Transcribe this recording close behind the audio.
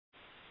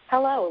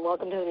Hello, and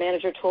welcome to the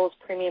Manager Tools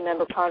Premium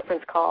Member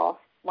Conference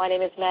Call. My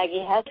name is Maggie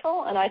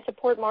Hessel, and I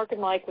support Mark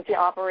and Mike with the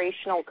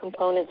operational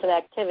components and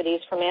activities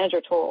for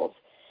Manager Tools.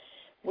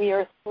 We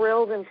are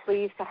thrilled and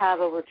pleased to have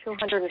over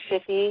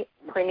 250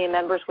 premium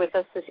members with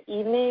us this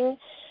evening.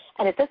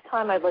 And at this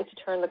time, I'd like to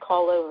turn the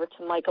call over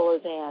to Michael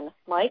Ozanne.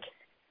 Mike?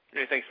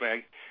 Hey, thanks,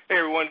 Mag. Hey,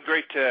 everyone.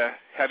 Great to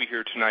have you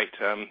here tonight.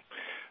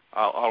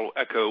 I'll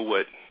echo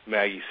what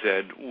Maggie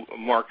said.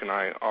 Mark and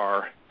I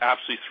are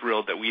absolutely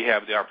thrilled that we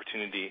have the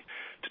opportunity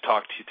to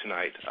talk to you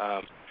tonight.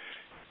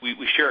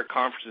 We share at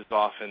conferences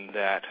often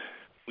that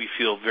we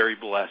feel very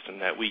blessed and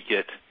that we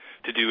get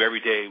to do every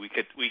day. We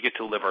get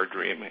to live our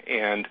dream,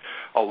 and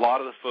a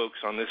lot of the folks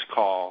on this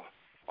call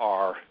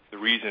are the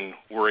reason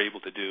we're able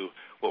to do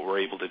what we're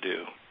able to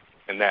do,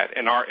 and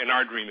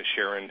our dream is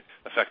sharing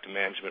effective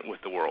management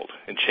with the world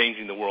and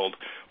changing the world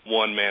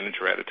one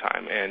manager at a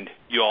time. And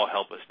you all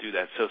help us do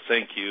that. So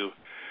thank you.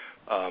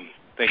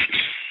 Thank you.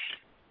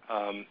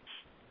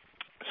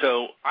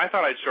 So I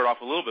thought I'd start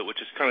off a little bit, which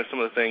is kind of some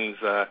of the things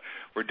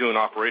we're doing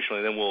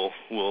operationally. Then we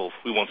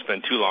won't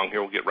spend too long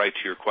here. We'll get right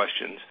to your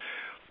questions.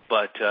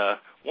 But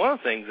one of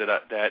the things that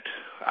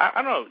I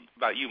don't know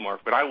about you,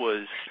 Mark, but I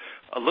was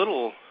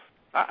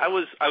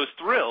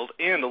thrilled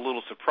and a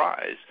little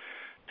surprised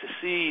to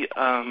see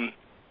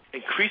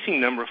increasing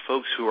number of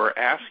folks who are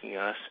asking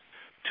us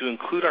to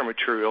include our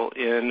material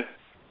in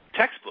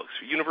textbooks,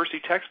 university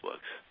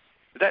textbooks.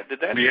 Did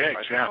that? Yeah.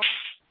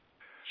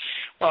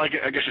 Well, I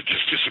guess it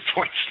just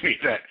disappoints me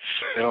that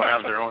they don't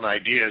have their own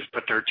ideas,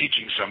 but they're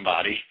teaching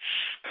somebody.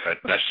 But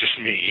that's just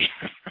me.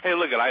 Hey,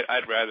 look,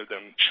 I'd rather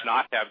them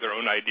not have their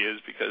own ideas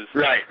because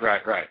right.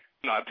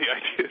 Not the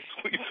ideas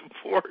we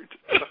support.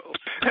 So,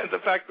 and the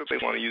fact that they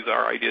want to use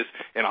our ideas,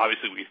 and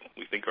obviously we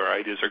think our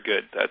ideas are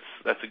good.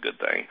 That's a good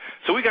thing.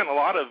 So we got a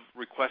lot of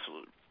requests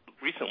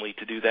recently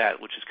to do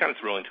that, which is kind of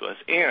thrilling to us.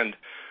 And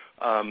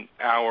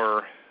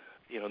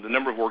the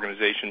number of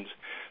organizations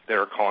that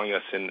are calling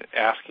us and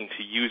asking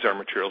to use our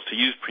materials, to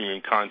use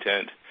premium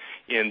content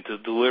in the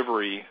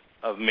delivery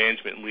of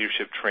management and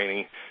leadership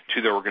training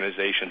to their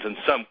organizations, and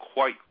some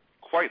quite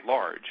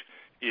large,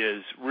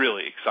 is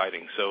really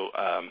exciting. So,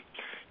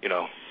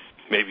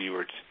 maybe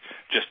we're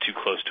just too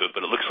close to it,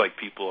 but it looks like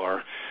people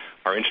are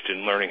interested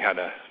in learning how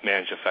to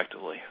manage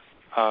effectively.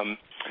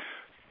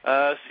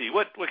 Let's see,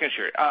 what can I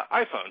share?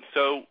 iPhone.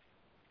 So,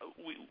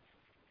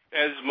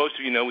 as most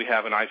of you know, we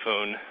have an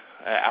iPhone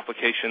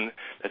application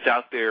that's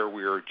out there.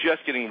 We're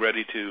just getting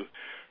ready to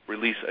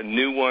release a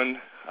new one.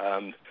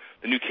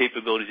 The new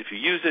capabilities, if you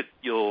use it,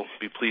 you'll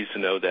be pleased to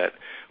know that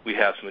we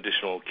have some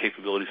additional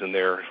capabilities in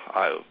there.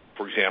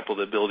 For example,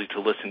 the ability to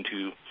listen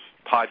to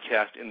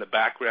podcasts in the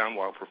background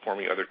while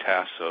performing other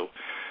tasks. So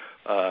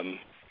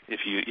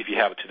if you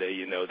have it today,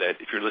 you know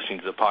that if you're listening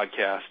to the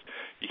podcast,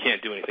 you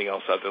can't do anything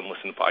else other than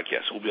listen to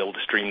podcasts. So we'll be able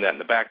to stream that in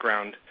the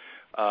background.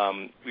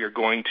 We are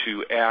going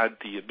to add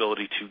the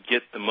ability to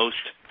get the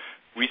most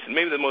recent,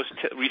 maybe the most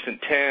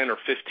recent 10 or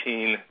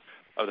 15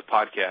 of the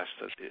podcasts.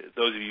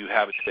 Those of you who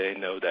have it today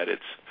know that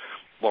it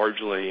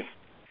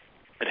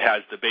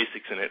has the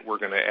basics in it. We're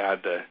going to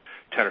add the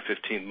 10 or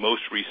 15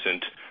 most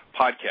recent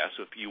podcasts.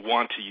 So if you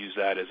want to use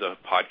that as a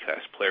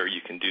podcast player,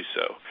 you can do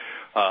so.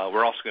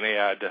 We're also going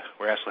to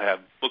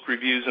have book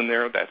reviews in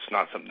there. That's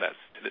not something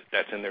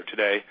that's in there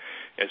today,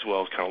 as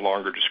well as kind of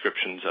longer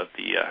descriptions of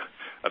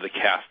the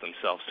cast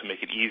themselves to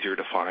make it easier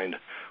to find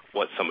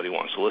what somebody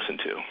wants to listen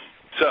to.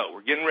 So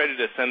we're getting ready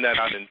to send that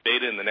out in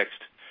beta in the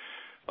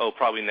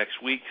probably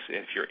next week.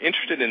 If you're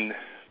interested in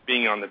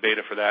being on the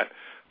beta for that,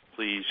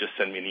 please just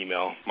send me an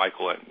email,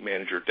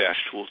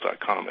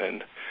 michael@manager-tools.com,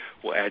 and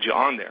we'll add you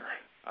on there.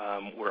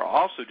 We're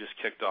also just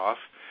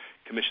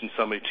commissioned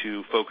somebody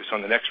to focus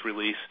on the next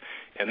release,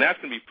 and that's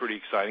going to be pretty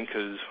exciting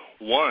because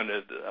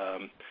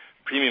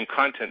premium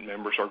content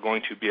members are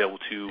going to be able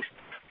to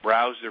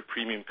browse their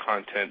premium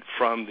content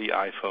from the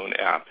iPhone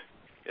app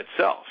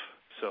itself.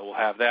 So we'll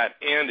have that,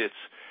 and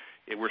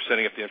we're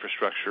setting up the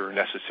infrastructure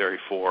necessary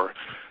for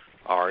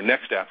our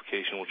next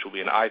application, which will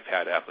be an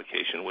iPad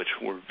application, which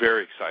we're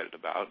very excited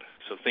about.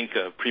 So think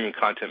of premium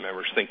content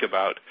members. Think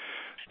about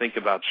the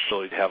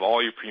ability to have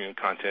all your premium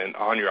content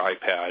on your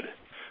iPad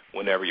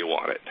whenever you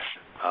want it.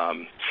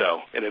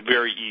 So in a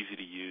very easy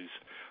to use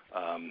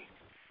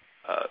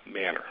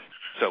manner.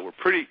 So we're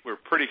pretty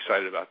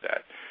excited about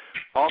that.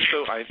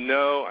 Also, I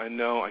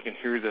know I can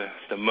hear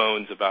the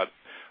moans about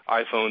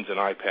iPhones and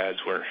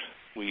iPads where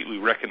we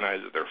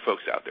recognize that there are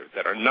folks out there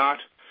that are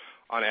not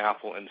on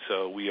Apple, and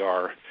so we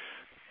are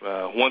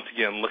once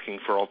again looking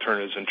for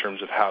alternatives in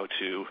terms of how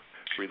to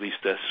release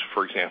this,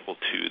 for example,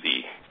 to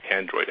the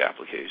Android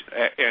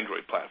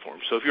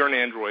platform. So if you're on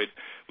Android,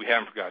 we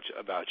haven't forgot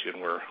about you,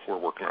 and we're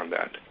working on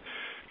that.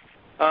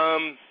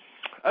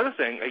 Other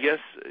thing, I guess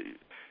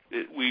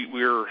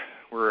we're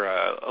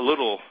a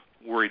little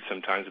worried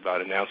sometimes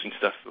about announcing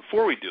stuff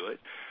before we do it,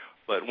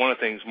 but one of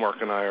the things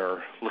Mark and I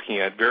are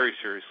looking at very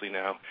seriously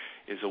now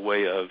is a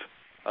way of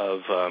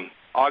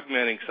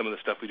augmenting some of the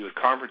stuff we do at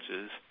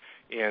conferences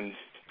and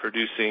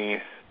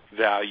producing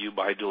value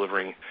by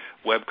delivering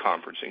web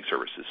conferencing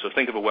services. So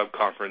think of a web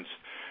conference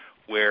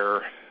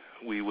where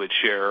we would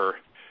share,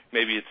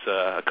 maybe it's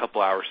a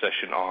couple-hour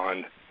session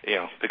on,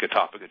 pick a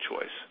topic of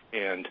choice.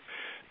 And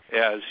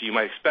as you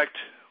might expect,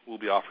 we'll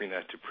be offering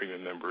that to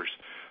premium members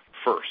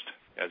first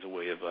as a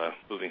way of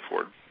moving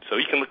forward. So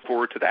you can look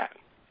forward to that.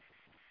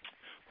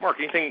 Mark,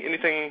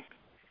 anything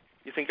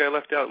you think I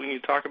left out we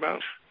need to talk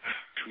about?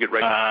 Should we get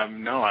ready?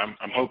 No, I'm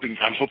hoping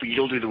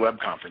you'll do the web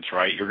conference,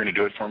 right? You're going to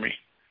do it for me?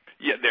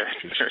 Yeah, there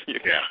you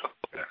go.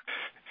 Yeah.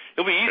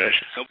 It'll be easy.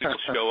 Some people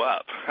show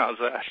up. How's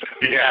that?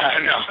 Yeah, I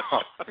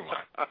know. Come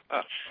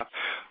on.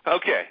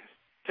 Okay.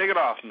 Take it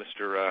off,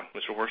 Mr.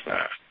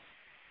 Horstman.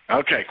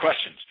 Okay,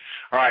 questions.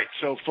 All right,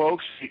 so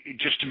folks,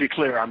 just to be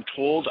clear, I'm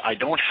told I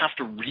don't have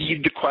to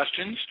read the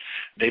questions.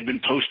 They've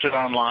been posted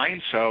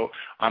online, so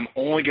I'm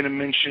only going to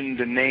mention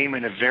the name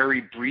in a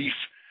very brief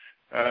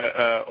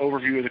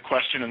overview of the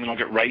question, and then I'll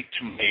get right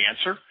to my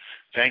answer.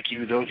 Thank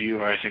you, those of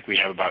you. I think we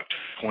have about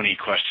 20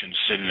 questions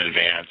sitting in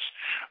advance.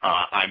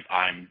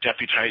 I'm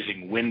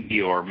deputizing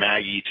Wendy or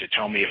Maggie to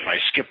tell me if I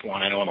skip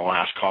one. I know on the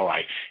last call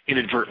I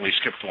inadvertently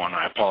skipped one.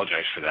 I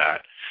apologize for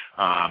that.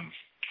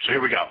 So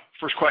here we go.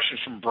 First question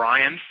is from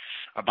Brian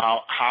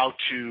about how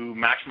to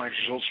maximize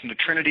results from the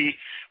Trinity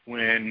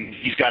when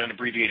he's got an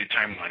abbreviated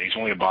timeline. He's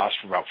only a boss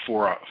for about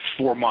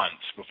four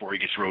months before he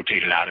gets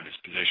rotated out of his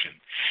position.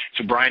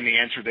 So, Brian, the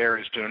answer there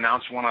is to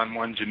announce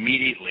one-on-ones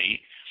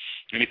immediately.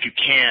 And if you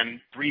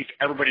can, brief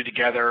everybody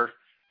together.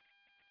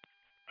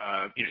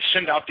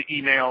 Send out the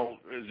email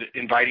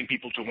inviting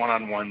people to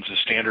one-on-ones, a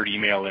standard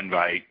email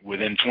invite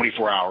within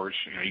 24 hours.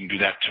 You can do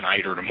that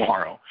tonight or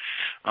tomorrow.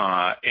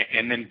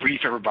 And then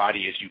brief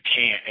everybody as you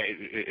can,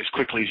 as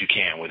quickly as you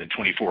can within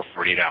 24,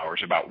 48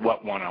 hours about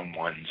what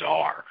one-on-ones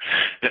are.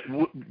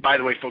 By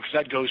the way, folks,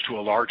 that goes to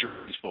a larger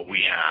principle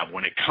we have.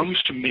 When it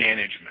comes to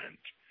management,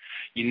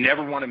 you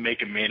never want to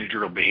make a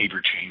managerial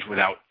behavior change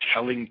without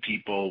telling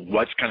people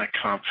what's going to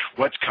come,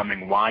 what's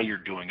coming, why you're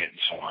doing it, and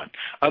so on.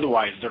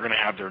 Otherwise, they're going to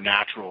have their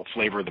natural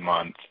flavor of the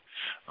month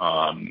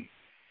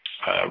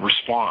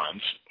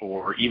response,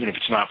 or even if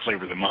it's not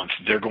flavor of the month,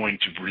 they're going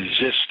to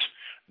resist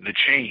the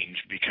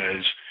change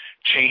because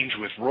change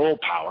with role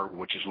power,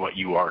 which is what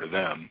you are to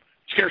them,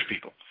 scares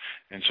people.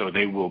 And so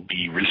they will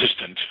be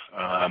resistant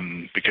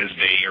because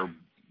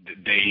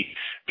they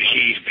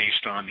behave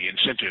based on the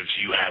incentives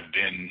you have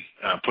been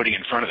putting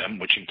in front of them,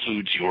 which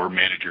includes your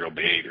managerial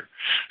behavior.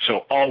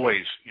 So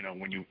always,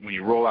 when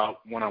you roll out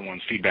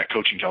one-on-one feedback,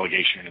 coaching,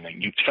 delegation,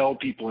 anything, you tell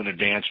people in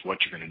advance what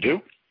you're going to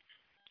do,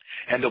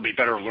 and they'll be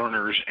better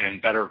learners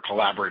and better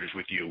collaborators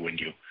with you when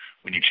you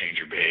change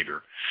your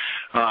behavior.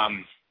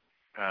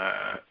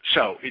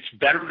 So it's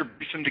better to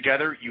brief them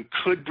together. You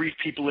could brief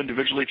people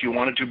individually if you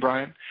wanted to,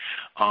 Brian.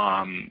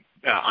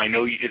 I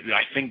know.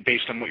 I think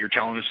based on what you're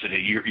telling us today,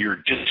 you're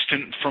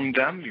distant from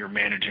them. You're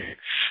managing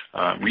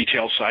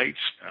retail sites,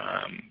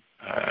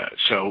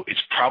 so it's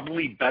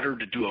probably better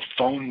to do a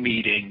phone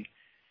meeting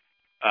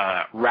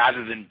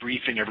rather than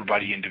briefing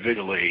everybody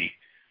individually.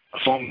 A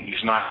phone meeting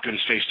is not good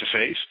as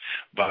face-to-face,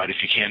 but if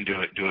you can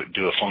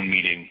do a phone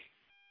meeting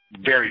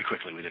very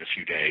quickly within a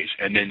few days,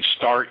 and then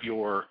start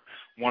your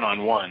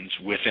one-on-ones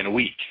within a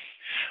week.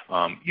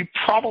 You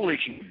probably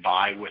can get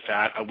by with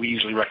that. We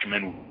usually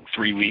recommend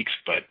 3 weeks,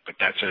 but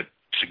that's a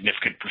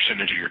significant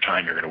percentage of your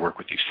time you're going to work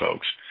with these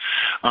folks.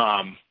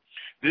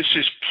 This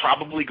is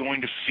probably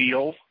going to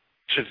feel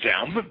to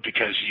them,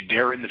 because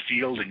they're in the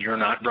field and you're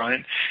not,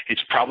 Brian,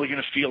 it's probably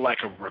going to feel like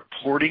a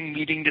reporting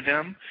meeting to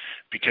them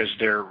because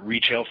they're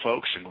retail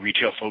folks, and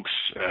retail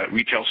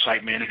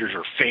site managers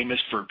are famous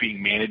for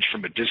being managed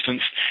from a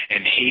distance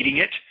and hating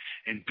it,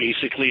 and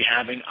basically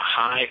having a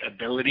high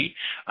ability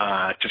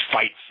to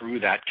fight through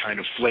that kind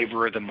of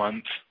flavor of the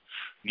month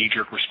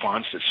knee-jerk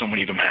response that so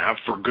many of them have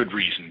for good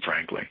reason,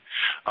 frankly.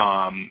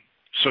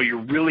 So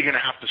you're really going to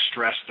have to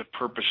stress the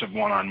purpose of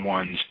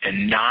one-on-ones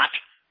and not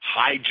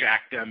hijack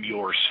them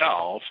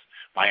yourself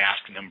by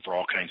asking them for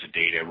all kinds of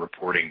data,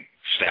 reporting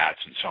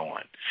stats, and so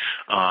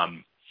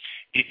on.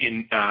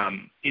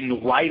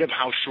 In light of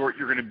how short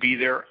you're going to be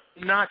there,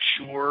 I'm not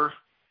sure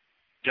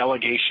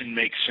delegation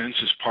makes sense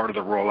as part of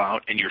the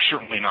rollout, and you're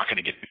certainly not going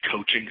to get the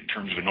coaching in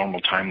terms of a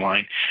normal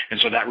timeline, and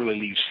so that really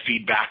leaves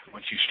feedback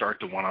once you start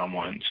the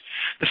one-on-ones.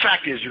 The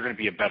fact is you're going to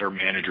be a better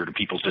manager to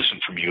people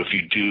distant from you if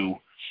you do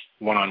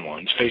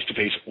one-on-ones,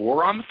 face-to-face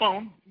or on the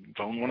phone.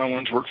 Phone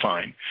one-on-ones work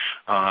fine.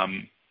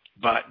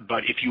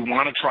 But if you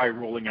want to try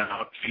rolling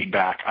out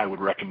feedback, I would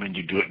recommend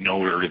you do it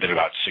no earlier than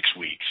about 6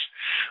 weeks.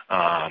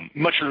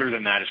 Much earlier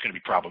than that is going to be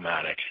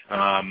problematic.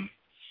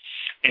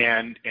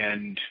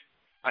 And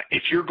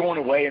if you're going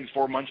away in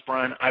 4 months,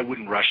 Brian, I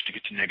wouldn't rush to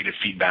get to negative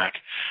feedback.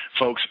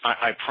 Folks,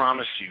 I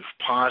promise you,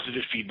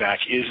 positive feedback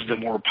is the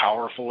more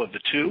powerful of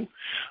the two.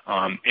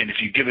 And if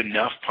you give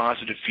enough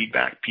positive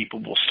feedback, people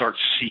will start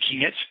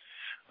seeking it.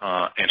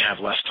 and have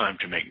less time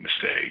to make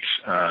mistakes.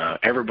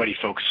 Everybody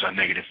focuses on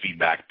negative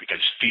feedback because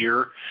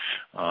fear,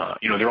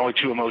 there are only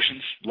two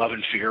emotions, love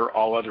and fear.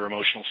 All other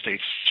emotional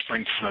states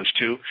spring from those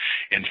two,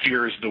 and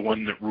fear is the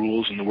one that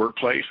rules in the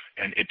workplace,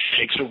 and it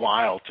takes a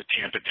while to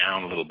tamp it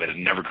down a little bit. It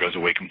never goes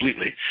away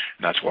completely,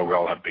 and that's why we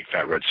all have big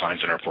fat red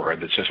signs on our forehead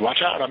that says,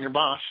 watch out, I'm your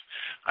boss.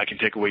 I can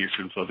take away your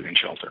food, clothing, and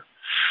shelter.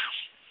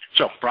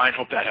 So, Brian,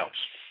 hope that helps.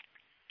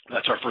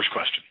 That's our first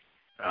question.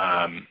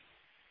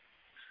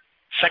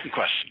 Second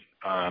question.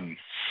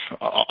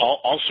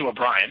 Also a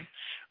Brian.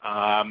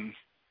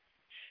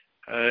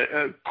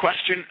 A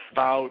question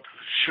about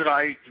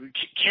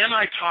can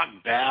I talk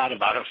bad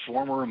about a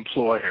former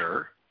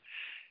employer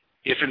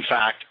if in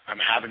fact I'm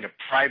having a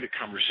private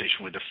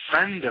conversation with a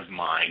friend of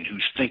mine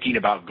who's thinking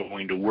about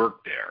going to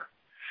work there,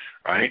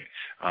 right?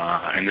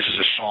 And this is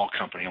a small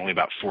company, only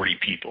about 40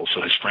 people,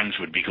 so his friends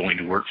would be going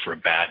to work for a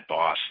bad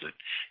boss that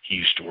he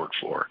used to work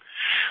for.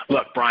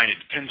 Look, Brian, it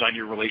depends on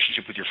your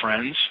relationship with your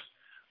friends.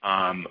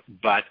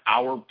 But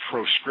our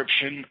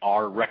prescription,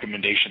 our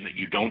recommendation that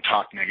you don't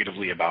talk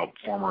negatively about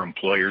former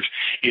employers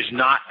is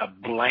not a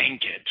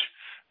blanket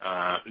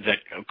that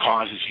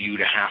causes you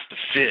to have to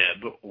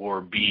fib or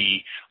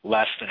be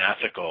less than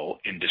ethical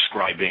in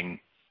describing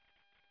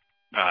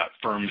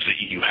firms that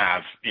you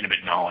have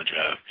intimate knowledge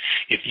of.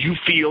 If you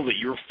feel that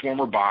your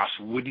former boss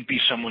wouldn't be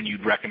someone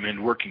you'd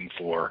recommend working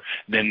for,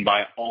 then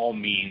by all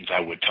means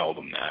I would tell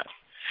them that.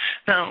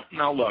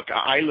 Now, look,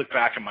 I look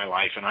back in my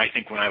life, and I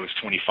think when I was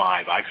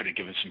 25, I could have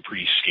given some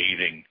pretty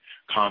scathing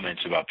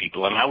comments about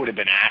people, and I would have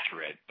been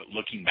accurate. But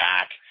looking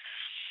back,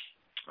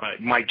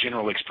 my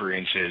general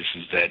experience is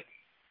that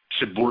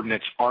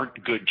subordinates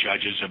aren't good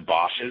judges of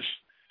bosses.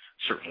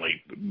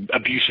 Certainly,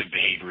 abusive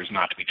behavior is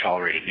not to be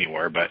tolerated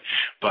anywhere, but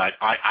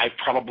I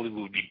probably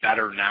would be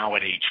better now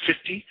at age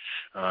 50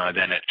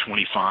 than at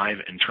 25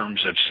 in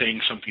terms of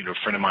saying something to a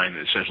friend of mine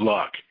that says,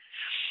 look,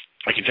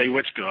 I can tell you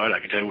what's good, I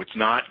can tell you what's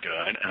not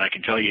good, and I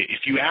can tell you,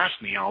 if you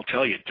ask me, I'll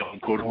tell you,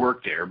 don't go to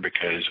work there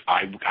because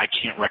I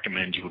can't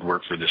recommend you would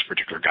work for this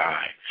particular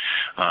guy.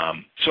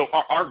 So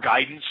our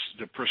guidance,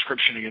 the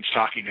prescription against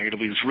talking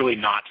negatively, is really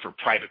not for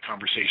private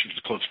conversations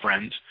with close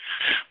friends,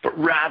 but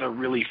rather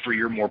really for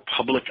your more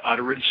public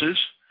utterances,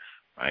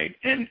 right?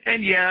 And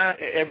yeah,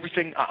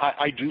 everything,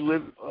 I do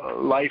live a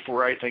life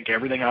where I think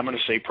everything I'm going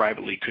to say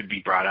privately could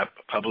be brought up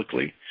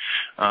publicly.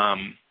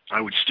 I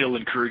would still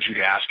encourage you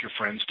to ask your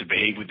friends to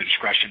behave with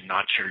discretion,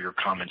 not share your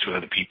comments with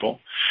other people.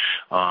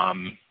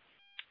 And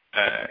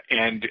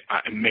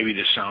maybe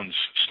this sounds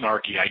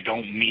snarky. I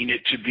don't mean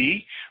it to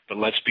be, but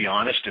let's be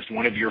honest. If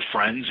one of your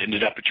friends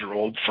ended up at your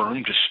old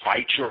firm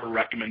despite your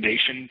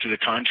recommendation to the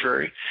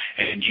contrary,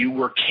 and you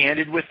were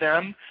candid with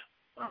them,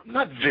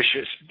 not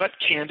vicious, but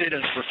candid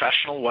in a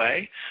professional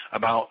way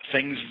about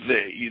things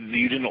that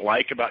you didn't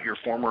like about your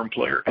former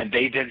employer, and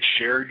they then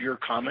shared your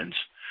comments,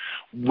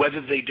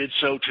 whether they did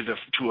so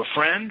to a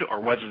friend or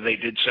whether they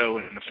did so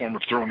in the form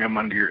of throwing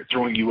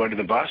you under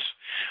the bus,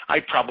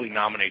 I'd probably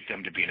nominate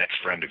them to be an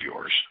ex-friend of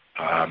yours.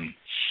 I'm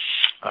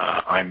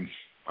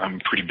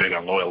pretty big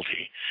on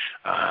loyalty,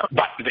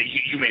 but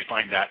you may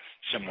find that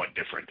somewhat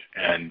different,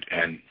 and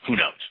who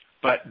knows?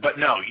 But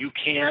no, you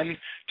can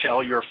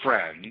tell your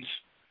friends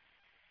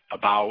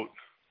about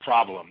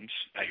problems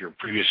at your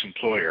previous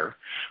employer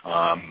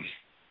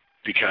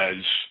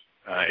because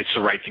it's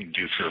the right thing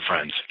to do for your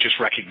friends. Just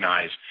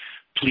recognize,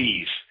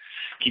 please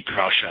keep your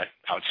mouth shut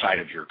outside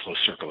of your close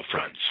circle of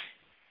friends.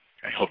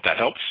 I hope that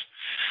helps.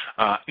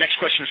 Next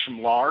question is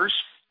from Lars.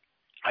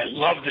 I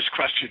love this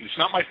question. It's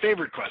not my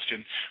favorite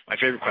question. My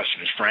favorite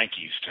question is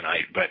Frankie's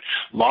tonight. But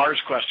Lars'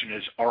 question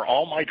is, are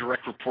all my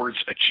direct reports'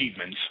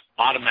 achievements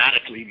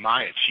automatically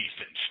my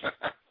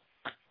achievements?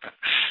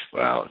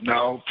 Well,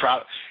 no.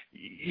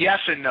 Yes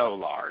and no,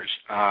 Lars.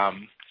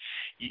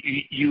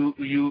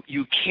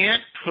 You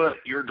can't put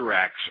your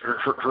directs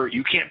or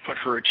you can't put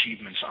her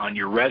achievements on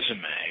your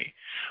resume,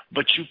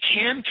 but you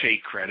can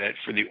take credit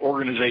for the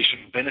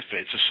organizational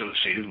benefits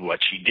associated with what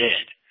she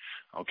did.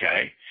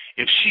 Okay?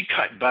 If she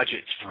cut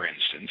budgets, for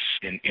instance,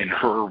 in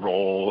her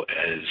role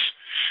as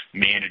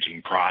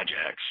managing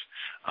projects,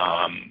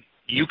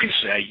 you can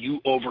say you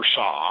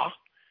oversaw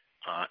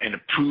and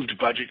approved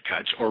budget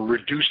cuts or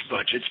reduced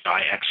budgets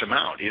by X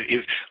amount.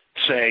 If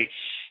say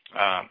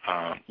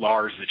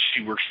Lars, that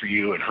she works for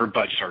you and her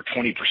budgets are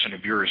 20%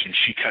 of yours and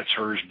she cuts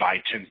hers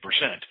by 10%,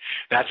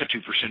 that's a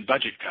 2%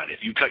 budget cut.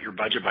 If you cut your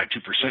budget by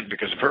 2%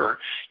 because of her,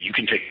 you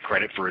can take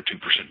credit for a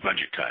 2%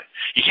 budget cut.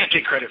 You can't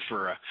take credit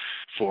for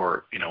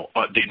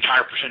the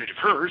entire percentage of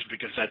hers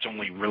because that's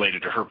only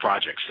related to her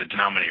projects. The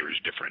denominator is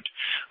different.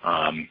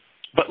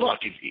 But look,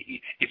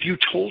 if you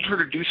told her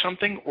to do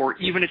something, or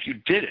even if you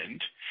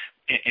didn't,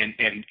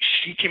 and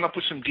she came up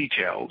with some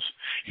details,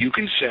 you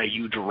can say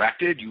you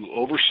directed, you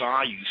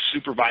oversaw, you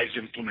supervised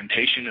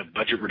implementation of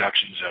budget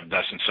reductions of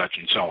thus and such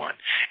and so on.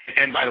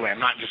 And by the way, I'm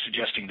not just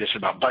suggesting this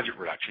about budget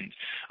reductions.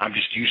 I'm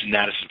just using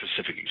that as a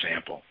specific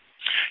example.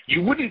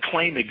 You wouldn't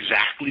claim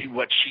exactly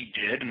what she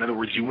did. In other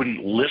words, you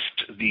wouldn't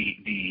list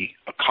the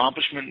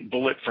accomplishment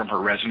bullet from her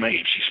resume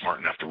if she's smart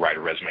enough to write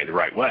a resume the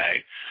right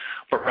way.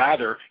 but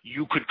rather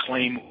you could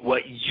claim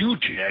what you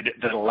did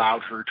that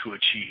allowed her to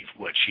achieve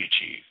what she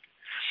achieved.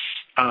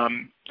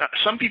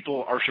 Some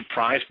people are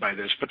surprised by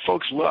this, but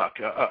folks, look,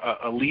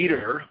 a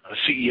leader, a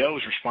CEO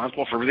is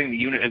responsible for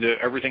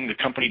everything the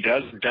company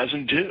does or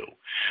doesn't do.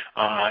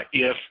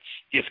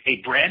 If a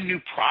brand new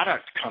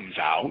product comes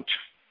out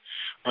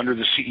under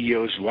the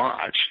CEO's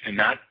watch and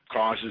that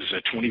causes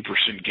a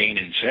 20% gain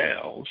in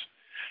sales,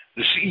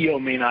 the CEO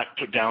may not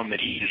put down that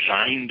he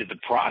designed the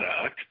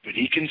product, but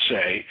he can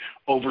say,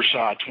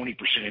 oversaw a 20%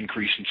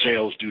 increase in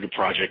sales due to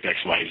project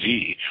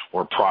XYZ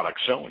or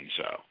product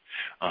so-and-so.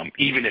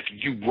 Even if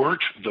you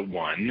weren't the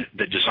one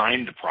that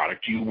designed the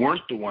product, you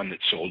weren't the one that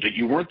sold it,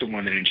 you weren't the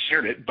one that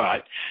engineered it,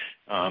 but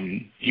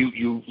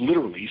you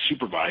literally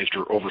supervised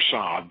or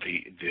oversaw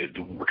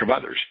the work of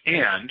others.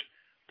 And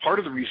part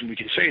of the reason we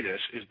can say this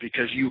is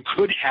because you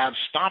could have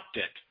stopped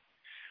it,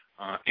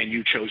 and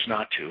you chose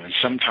not to. And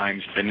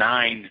sometimes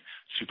benign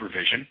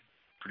supervision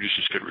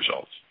produces good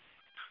results.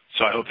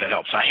 So I hope that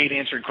helps. I hate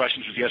answering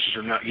questions with yeses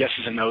or no,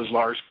 yeses and nos,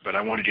 Lars, but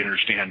I wanted you to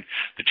understand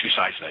the two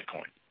sides of that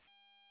coin.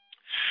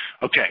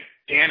 Okay,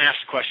 Dan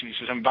asked a question. He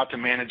says, I'm about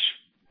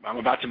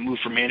to move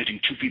from managing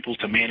 2 people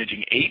to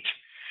managing 8.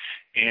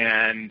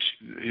 And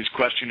his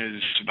question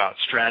is about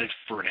strategy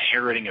for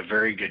inheriting a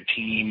very good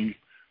team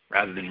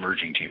rather than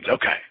merging teams.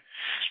 Okay.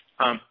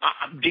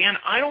 Dan,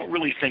 I don't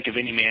really think of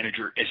any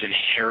manager as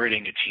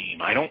inheriting a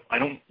team. I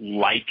don't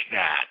like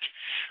that.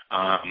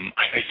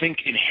 I think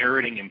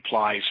inheriting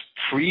implies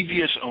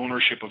previous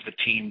ownership of the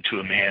team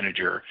to a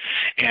manager,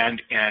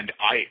 and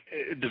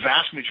the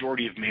vast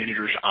majority of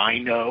managers I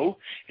know,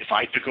 if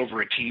I took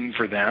over a team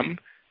for them,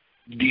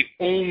 the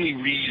only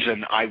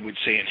reason I would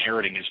say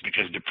inheriting is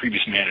because the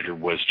previous manager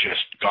was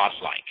just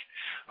godlike.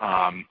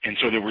 And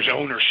so there was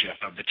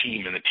ownership of the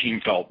team, and the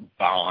team felt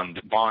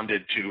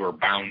bonded to or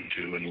bound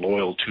to and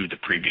loyal to the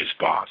previous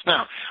boss.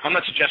 Now, I'm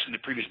not suggesting the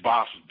previous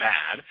boss was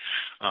bad,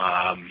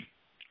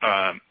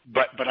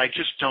 but I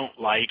just don't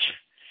like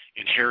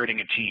inheriting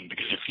a team,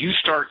 because if you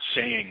start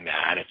saying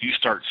that,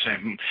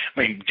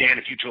 Dan,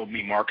 if you told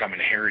me, Mark, I'm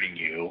inheriting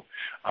you,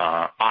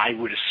 I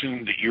would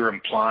assume that you're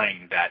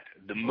implying that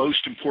the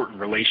most important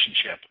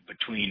relationship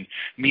between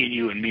me and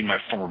you and me and my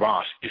former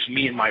boss is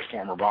me and my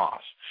former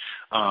boss.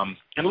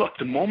 And look,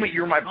 the moment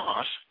you're my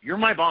boss,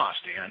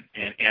 Dan.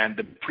 And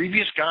the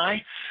previous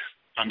guy,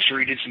 I'm sure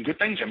he did some good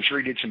things. I'm sure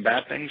he did some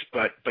bad things.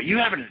 But you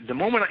haven't. The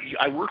moment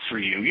I work for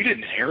you, you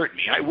didn't inherit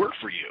me. I work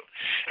for you.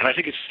 And I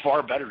think it's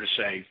far better to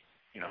say,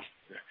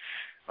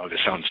 oh, this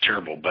sounds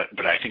terrible,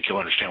 but I think you'll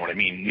understand what I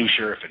mean. New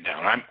sheriff in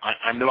town.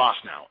 I'm the boss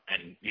now,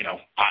 and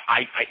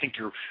I think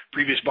your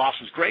previous boss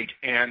was great,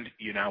 and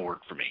you now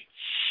work for me.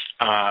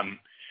 I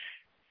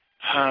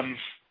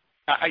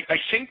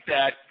think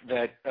that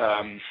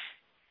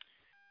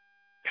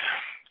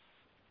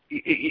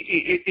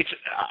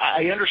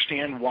I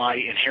understand why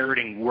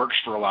inheriting works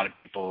for a lot of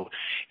people.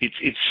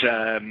 It's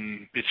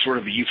sort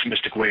of a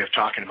euphemistic way of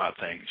talking about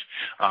things.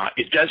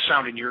 It does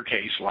sound in your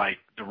case like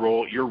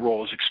your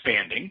role is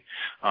expanding,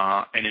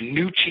 and a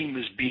new team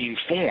is being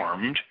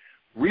formed,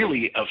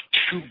 really, of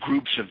 2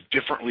 groups of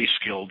differently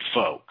skilled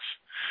folks.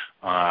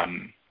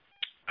 And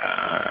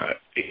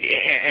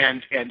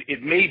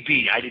it may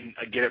be, I didn't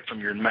get it from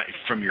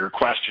your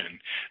question,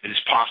 that it's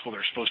possible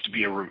there's supposed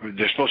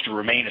to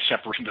remain a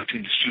separation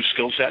between the 2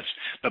 skill sets,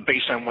 but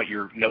based on what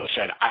your note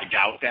said, I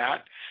doubt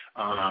that.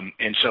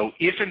 And so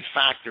if in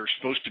fact there's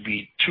supposed to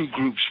be 2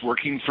 groups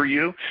working for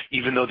you,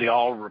 even though they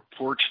all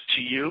report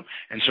to you,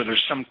 and so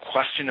there's some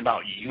question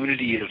about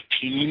unity of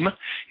team,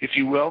 if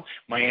you will,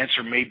 my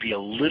answer may be a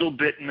little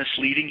bit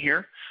misleading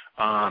here.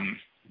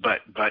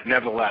 But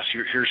nevertheless,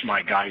 here's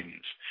my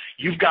guidance.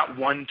 You've got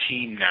 1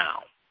 team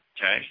now,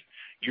 okay?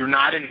 You're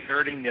not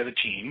inheriting the other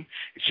team.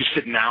 It's just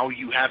that now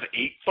you have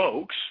 8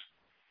 folks,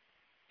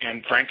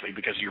 and frankly,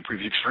 because of your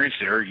previous experience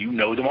there, you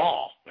know them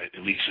all,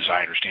 at least as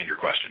I understand your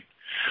question.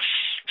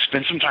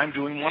 Spend some time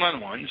doing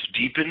one-on-ones,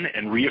 deepen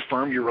and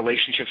reaffirm your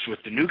relationships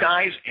with the new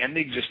guys and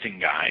the existing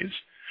guys.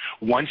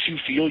 Once you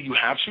feel you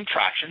have some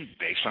traction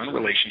based on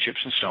relationships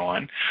and so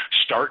on,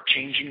 start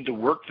changing the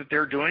work that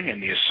they're doing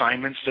and the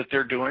assignments that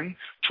they're doing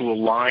to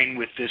align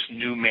with this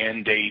new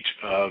mandate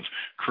of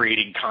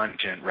creating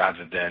content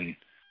rather than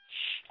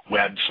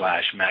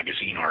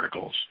web/magazine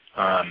articles.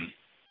 And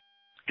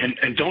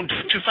don't do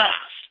it too fast.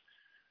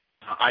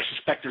 I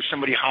suspect there's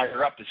somebody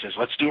higher up that says,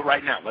 let's do it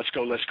right now. Let's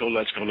go.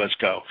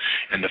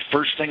 And the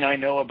first thing I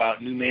know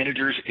about new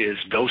managers is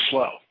go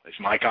slow. As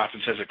Mike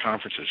often says at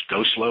conferences,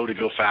 go slow to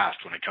go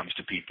fast when it comes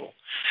to people.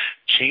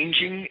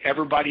 Changing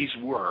everybody's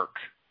work,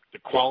 the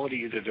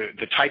quality,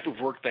 the type of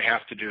work they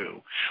have to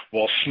do,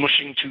 while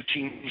smushing 2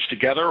 teams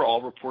together,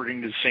 all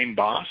reporting to the same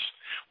boss,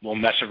 will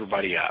mess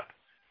everybody up.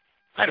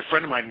 I had a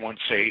friend of mine once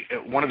say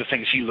one of the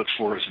things he looks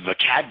for is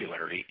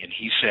vocabulary, and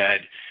he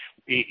said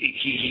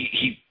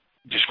he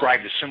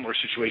described a similar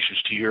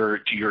situations to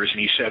yours, and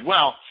he said,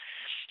 well,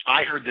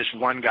 I heard this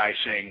one guy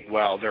saying,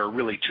 well, there are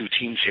really 2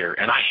 teams here,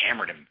 and I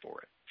hammered him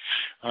for it.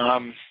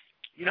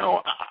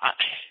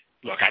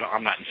 Look,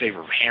 I'm not in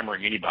favor of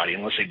hammering anybody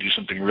unless they do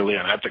something really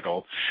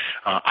unethical.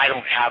 I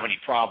don't have any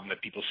problem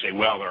that people say,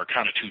 well, there are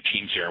kind of two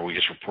teams here. We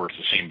just report to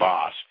the same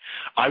boss.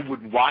 I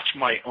would watch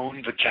my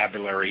own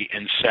vocabulary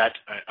and set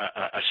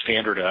a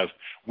standard of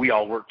we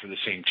all work for the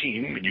same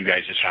team, and you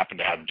guys just happen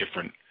to have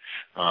different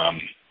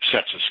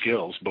sets of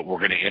skills, but we're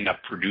going to end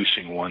up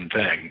producing one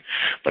thing.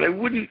 But I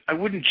wouldn't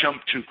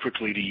jump too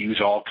quickly to use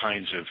all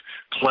kinds of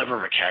clever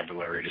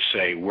vocabulary to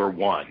say we're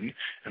one,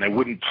 and I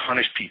wouldn't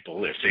punish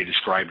people if they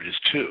describe it as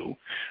two.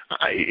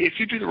 If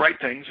you do the right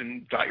things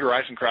and dot your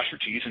I's and cross your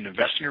T's and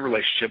invest in your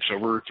relationships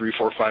over 3,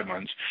 4, 5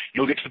 months,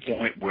 you'll get to the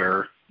point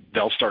where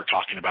they'll start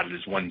talking about it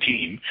as one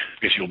team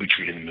because you'll be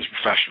treating them as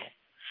professional.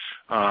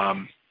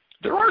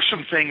 There are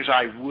some things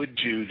I would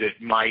do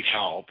that might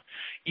help.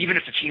 Even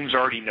if the teams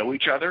already know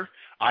each other,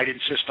 I'd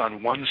insist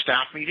on one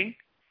staff meeting,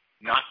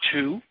 not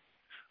two,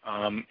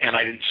 and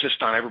I'd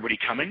insist on everybody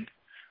coming.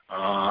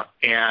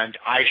 And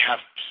I'd have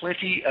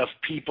plenty of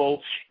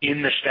people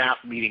in the staff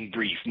meeting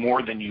brief,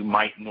 more than you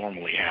might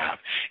normally have.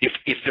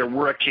 If there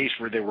were a case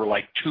where there were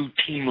like 2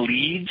 team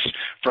leads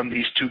from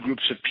these 2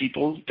 groups of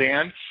people,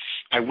 Dan,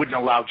 I wouldn't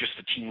allow just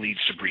the team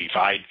leads to brief.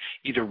 I'd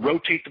either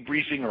rotate the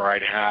briefing or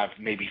I'd have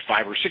maybe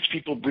 5 or 6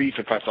 people brief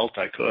if I felt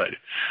I could.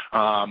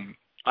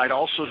 I'd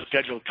also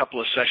schedule a couple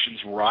of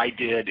sessions where I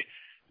did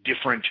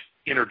different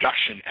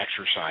introduction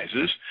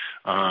exercises.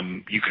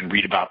 You can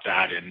read about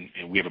that, and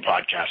we have a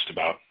podcast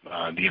about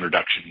the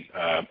introduction,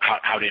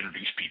 how to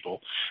introduce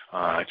people.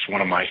 It's one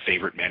of my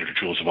favorite manager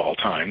tools of all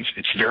times.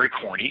 It's very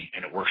corny,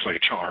 and it works like a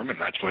charm, and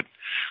that's what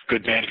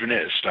good management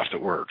is, stuff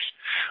that works.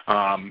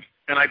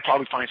 And I'd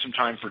probably find some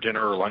time for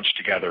dinner or lunch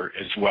together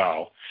as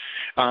well.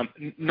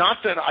 Not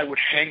that I would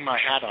hang my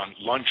hat on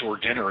lunch or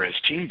dinner as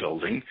team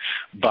building,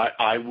 but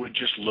I would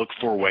just look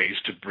for ways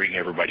to bring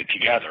everybody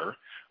together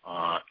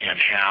and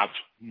have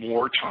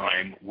more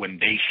time when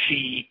they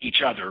see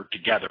each other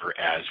together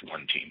as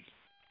one team.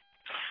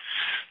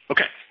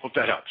 Okay, hope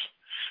that helps.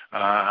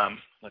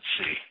 Let's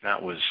see,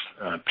 that was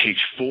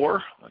page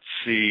 4. Let's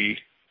see.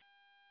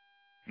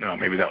 No,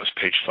 maybe that was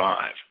page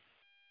 5.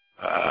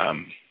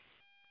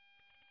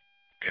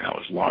 Okay, that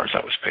was Lars.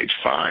 That was page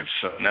 5.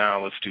 So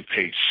now let's do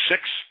page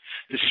 6.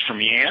 This is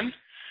from Yan.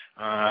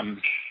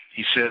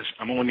 He says,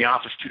 I'm only in the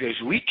office 2 days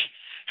a week,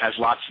 has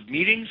lots of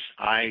meetings.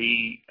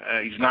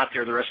 He's not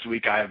there the rest of the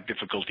week. I have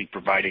difficulty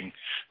providing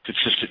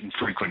consistent and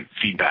frequent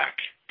feedback.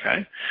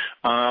 Okay.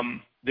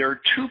 There are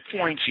 2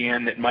 points,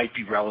 Yan, that might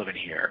be relevant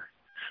here.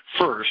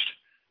 First,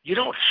 you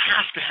don't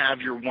have to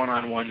have your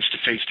one-on-ones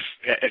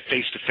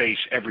face-to-face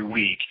every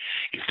week.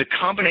 It's the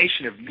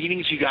combination of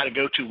meetings you got to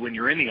go to when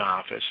you're in the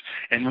office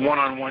and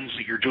one-on-ones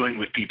that you're doing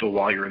with people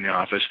while you're in the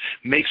office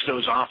makes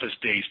those office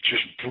days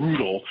just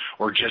brutal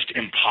or just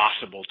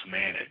impossible to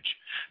manage.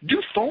 Do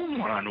phone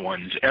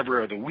one-on-ones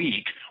every other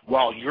week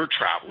while you're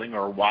traveling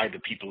or while the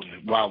people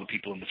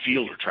in the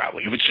field are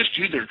traveling. If it's just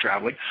you that are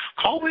traveling,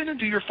 call in and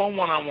do your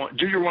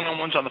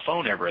one-on-ones on the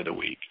phone every other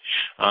week.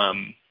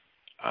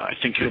 I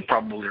think you'll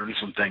probably learn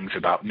some things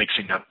about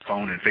mixing up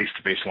phone and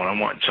face-to-face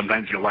one-on-one.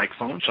 Sometimes you'll like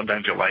phone,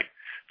 sometimes you'll like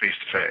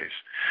face-to-face.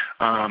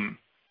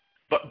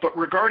 But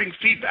regarding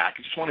feedback,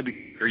 I just want to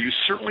be clear, you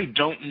certainly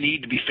don't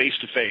need to be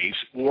face-to-face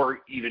or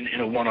even in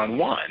a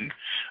one-on-one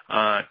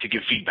to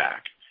give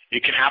feedback.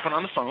 It can happen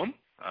on the phone.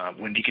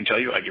 Wendy can tell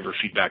you I give her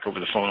feedback over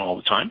the phone all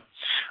the time.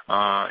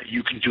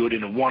 You can do it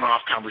in a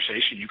one-off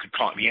conversation. You could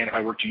call me, and if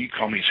I work to you,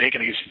 call me and say, hey,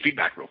 can I get some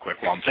feedback real quick?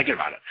 Well, I'm thinking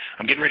about it.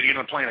 I'm getting ready to get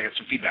on the plane. I got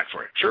some feedback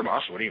for you. Sure,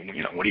 boss. What do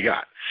you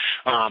got?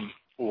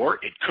 Or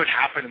it could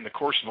happen in the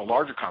course of a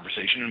larger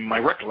conversation. And my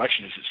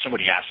recollection is that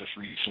somebody asked us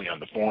recently on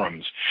the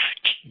forums,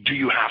 do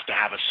you have to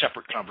have a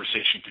separate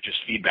conversation for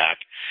just feedback?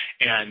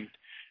 And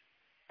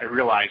I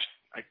realized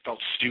I felt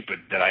stupid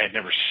that I had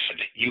never said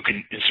you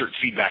can insert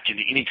feedback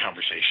into any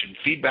conversation.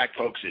 Feedback,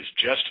 folks, is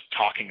just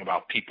talking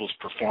about people's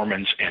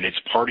performance, and it's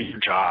part of your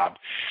job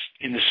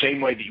in the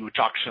same way that you would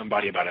talk to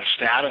somebody about a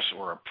status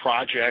or a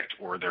project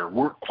or their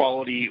work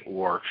quality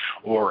or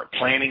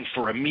planning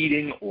for a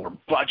meeting or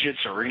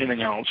budgets or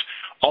anything else.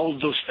 All of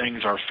those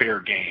things are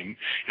fair game.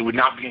 It would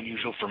not be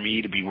unusual for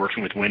me to be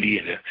working with Wendy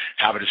and to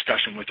have a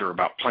discussion with her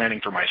about planning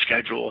for my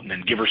schedule and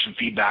then give her some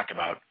feedback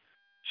about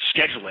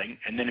scheduling,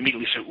 and then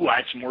immediately say, I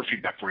had some more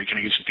feedback for you. Can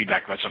I give some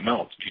feedback about something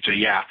else? You'd say,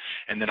 yeah.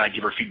 And then I'd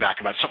give her feedback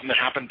about something that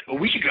happened a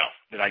week ago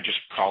that I just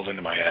called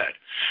into my head.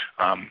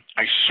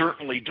 I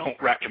certainly don't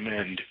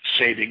recommend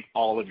saving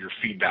all of your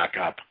feedback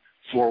up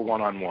for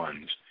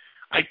one-on-ones.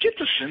 I get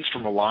the sense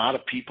from a lot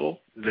of people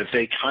that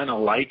they kind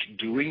of like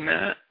doing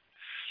that.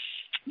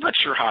 I'm not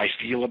sure how I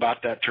feel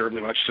about that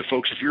terribly much. So,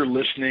 folks, if you're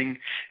listening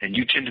and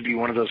you tend to be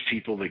one of those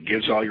people that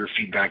gives all your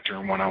feedback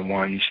during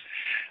one-on-ones,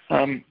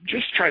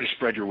 just try to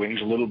spread your wings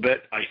a little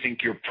bit. I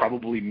think you're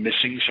probably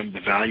missing some of the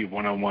value of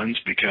one-on-ones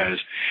because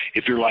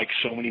if you're like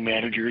so many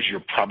managers, you're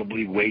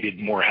probably weighted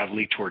more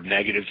heavily toward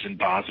negatives than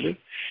positive.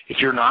 If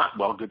you're not,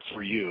 well, good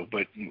for you.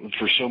 But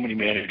for so many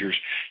managers,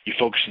 you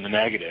focus on the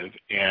negative,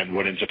 and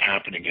what ends up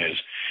happening is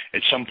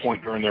at some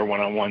point during their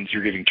one-on-ones,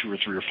 you're giving 2 or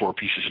 3 or 4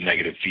 pieces of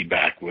negative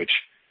feedback, which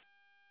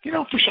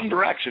for some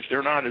directs, if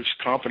they're not as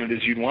confident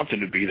as you'd want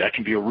them to be, that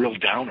can be a real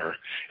downer,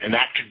 and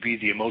that could be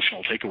the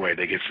emotional takeaway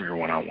they get from your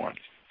one-on-one.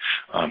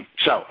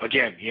 So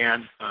again,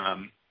 Yan,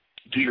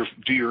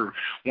 do your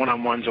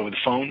one-on-ones over the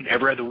phone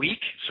every other week,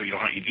 so you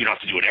don't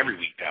have to do it every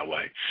week that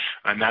way,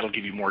 and that'll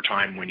give you more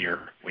time when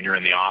you're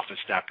in the office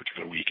that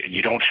particular week, and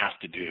you don't have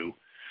to do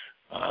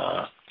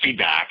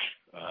feedback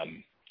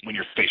when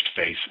you're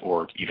face-to-face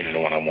or even in a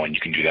one-on-one. You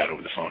can do that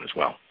over the phone as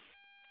well.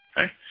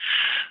 Okay.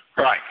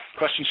 All right.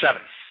 Question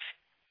 7.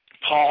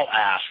 Paul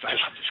asked, I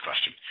love this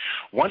question.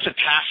 Once a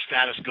task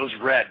status goes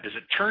red, does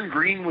it turn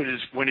green when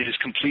it is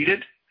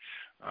completed?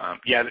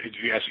 Yes,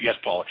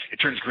 Paul. It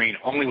turns green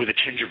only with a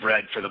tinge of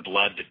red for the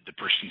blood that the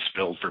person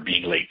spilled for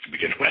being late to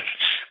begin with.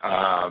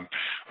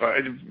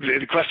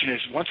 The question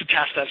is, once a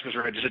task status goes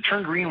red, does it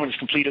turn green when it's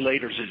completed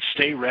late, or does it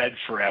stay red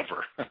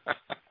forever?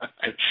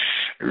 I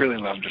really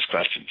love this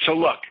question. So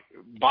look,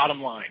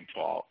 bottom line,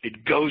 Paul,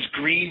 it goes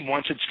green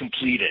once it's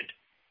completed.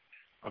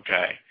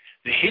 Okay.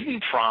 The hidden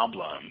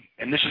problem,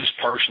 and this is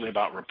partially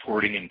about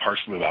reporting and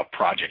partially about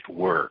project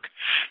work,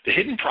 the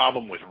hidden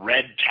problem with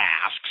red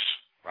tasks,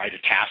 right, a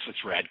task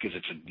that's red because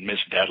it's a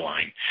missed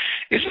deadline,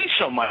 isn't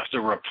so much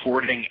the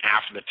reporting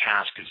after the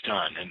task is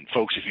done. And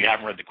folks, if you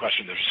haven't read the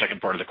question, there's a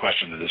second part of the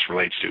question that this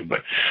relates to,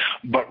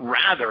 but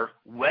rather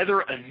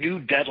whether a new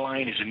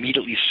deadline is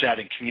immediately set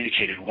and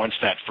communicated once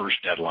that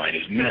first deadline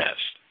is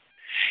missed.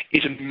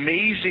 It's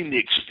amazing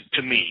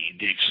to me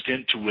the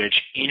extent to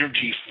which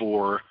energy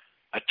for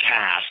a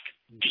task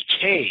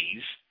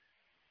decays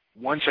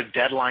once a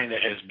deadline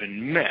that has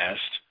been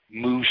missed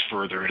moves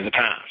further into the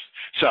past.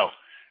 So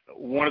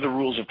one of the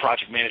rules of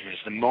project management is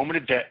the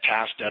moment a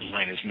task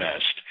deadline is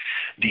missed,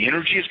 the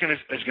energy is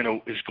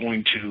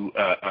going to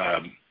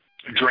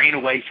drain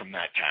away from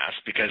that task,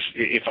 because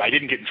if I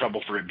didn't get in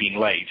trouble for it being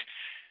late,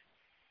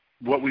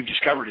 what we've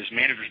discovered is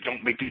managers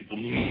don't make people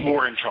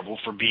more in trouble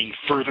for being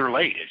further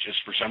late. It's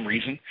just for some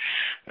reason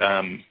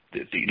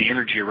the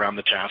energy around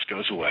the task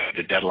goes away,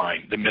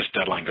 the missed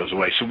deadline goes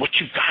away. So what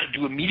you've got to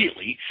do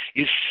immediately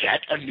is set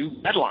a new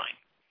deadline.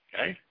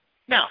 Okay.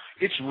 Now,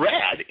 it's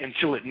red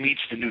until it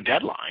meets the new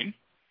deadline,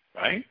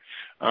 right?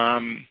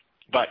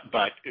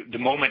 But the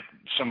moment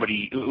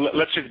somebody,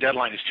 let's say the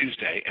deadline is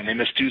Tuesday, and they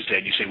miss Tuesday,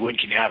 and you say, when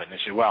can you have it? And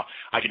they say, well,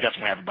 I can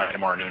definitely have it by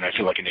tomorrow noon. I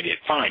feel like an idiot.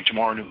 Fine,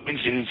 tomorrow noon,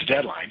 Wednesday is the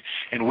deadline.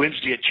 And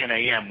Wednesday at 10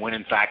 a.m., when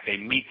in fact they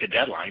meet the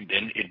deadline,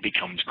 then it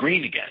becomes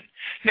green again.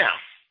 Now,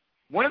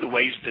 one of the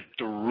ways that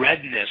the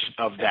redness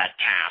of that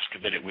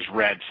task, that it was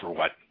red for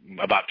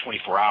about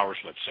 24 hours,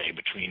 let's say,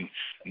 between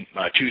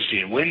Tuesday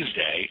and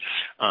Wednesday,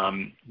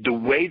 the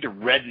way the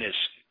redness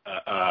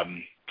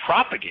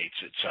propagates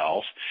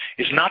itself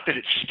is not that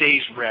it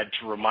stays red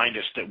to remind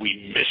us that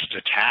we missed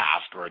a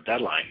task or a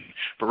deadline,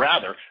 but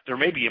rather there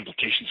may be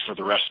implications for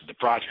the rest of the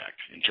project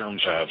in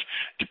terms of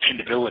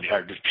dependability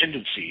or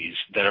dependencies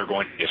that are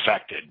going to be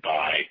affected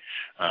by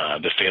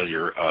the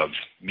failure of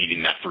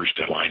meeting that first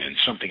deadline and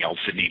something else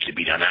that needs to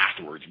be done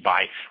afterwards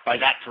by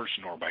that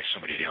person or by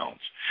somebody else.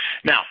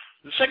 Now,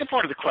 the second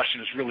part of the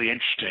question is really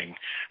interesting.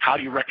 How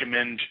do you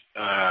recommend,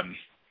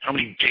 how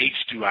many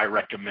dates do I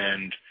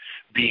recommend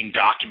being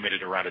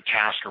documented around a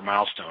task or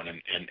milestone?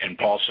 And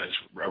Paul says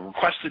a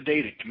requested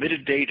date, a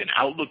committed date, an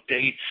outlook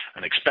date,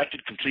 an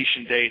expected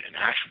completion date, an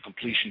actual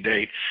completion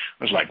date.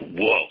 I was like,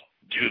 whoa,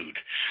 dude.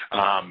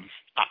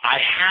 I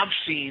have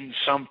seen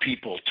some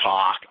people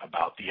talk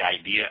about the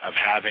idea of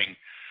having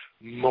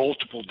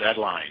multiple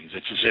deadlines.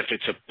 It's as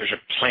if there's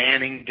a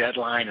planning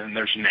deadline and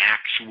there's an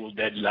actual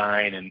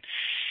deadline, and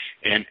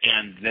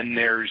then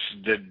there's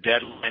the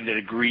deadline that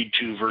agreed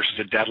to versus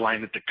the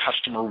deadline that the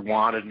customer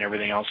wanted and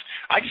everything else.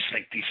 I just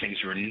think these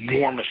things are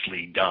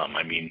enormously dumb.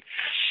 I mean,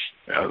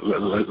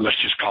 let's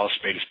just call a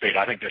spade.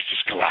 I think that's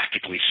just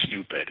galactically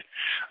stupid.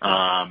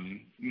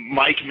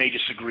 Mike may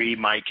disagree.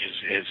 Mike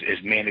has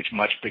managed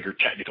much bigger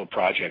technical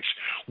projects,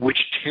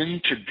 which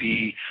tend to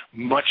be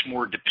much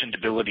more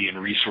dependability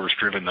and resource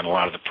driven than a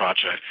lot of the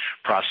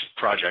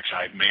projects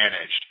I've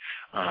managed.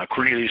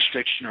 Cornelius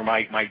Fichtner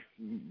might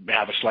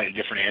have a slightly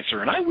different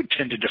answer, and I would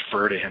tend to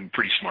defer to him.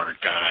 Pretty smart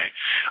guy.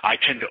 I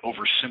tend to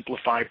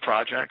oversimplify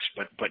projects,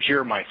 but here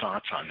are my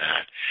thoughts on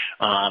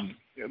that.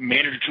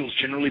 Manager Tools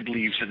generally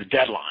believes in the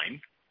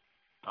deadline,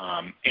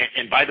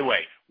 and by the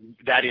way,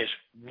 that is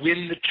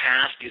when the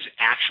task is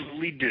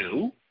actually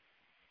due,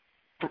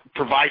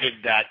 provided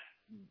that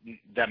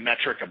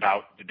metric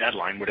about the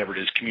deadline, whatever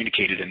it is,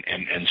 communicated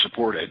and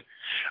supported.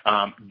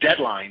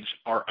 Deadlines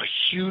are a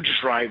huge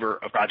driver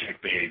of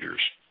project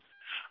behaviors.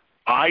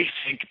 I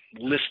think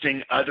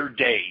listing other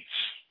dates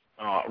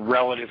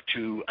relative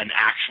to an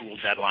actual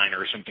deadline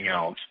or something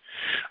else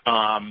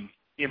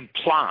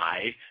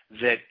imply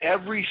that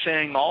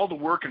everything, all the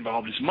work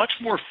involved is much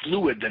more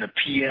fluid than a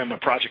PM, a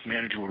project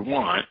manager, would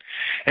want,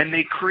 and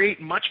they create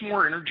much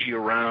more energy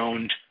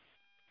around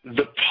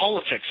the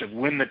politics of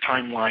when the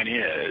timeline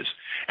is,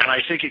 and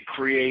I think it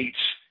creates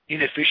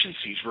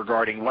inefficiencies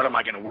regarding what am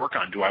I going to work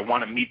on? Do I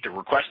want to meet the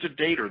requested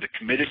date or the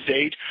committed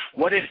date?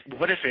 What if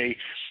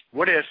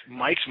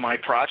Mike's my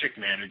project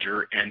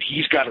manager and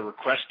he's got a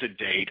requested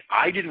date?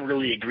 I didn't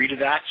really agree to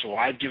that, so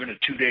I've given a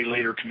 2-day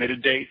later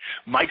committed date.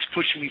 Mike's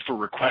pushing me for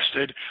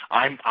requested.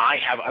 I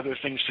have other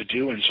things to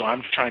do, and so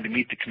I'm trying to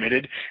meet the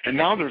committed. And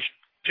now there's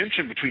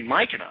tension between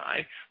Mike and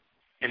I.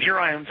 And here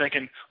I am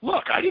thinking,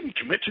 look, I didn't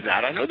commit to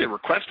that. I know they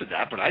requested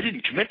that, but I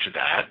didn't commit to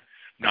that.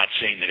 Not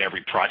saying that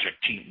every project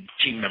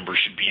team member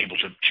should be able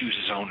to choose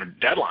his own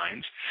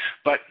deadlines,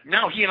 but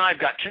now he and I have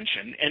got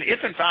tension, and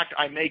if in fact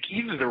I make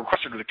either the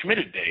requested or the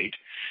committed date,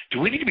 do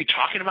we need to be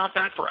talking about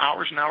that for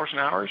hours and hours and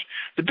hours?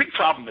 The big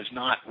problem is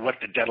not what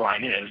the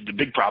deadline is. The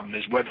big problem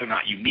is whether or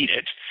not you meet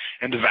it,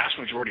 and the vast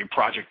majority of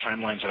project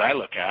timelines that I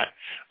look at,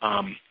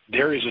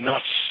 there is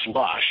enough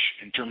slush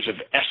in terms of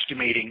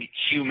estimating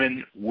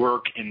human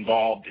work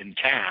involved in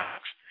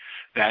tasks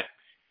that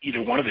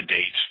either one of the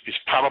dates is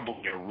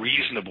probably a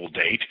reasonable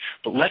date,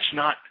 but let's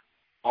not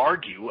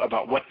argue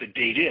about what the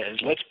date is.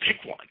 Let's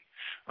pick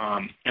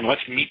one, and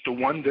let's meet the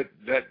one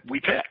that we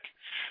pick.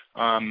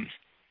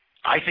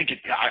 I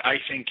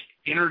think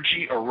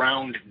energy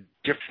around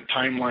different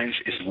timelines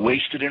is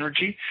wasted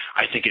energy.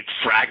 I think it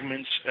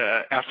fragments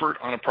effort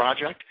on a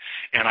project,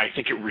 and I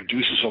think it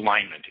reduces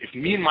alignment. If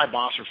me and my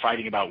boss are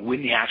fighting about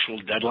when the actual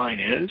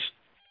deadline is,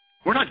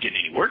 we're not getting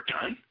any work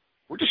done.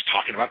 We're just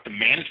talking about the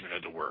management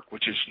of the work,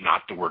 which is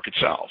not the work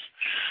itself.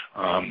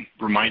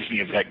 Reminds me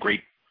of that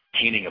great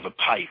painting of a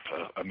pipe,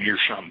 a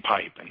meerschaum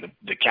pipe, and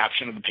the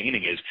caption of the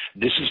painting is,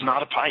 "This is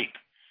not a pipe."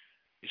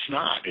 It's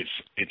not.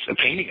 It's a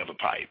painting of a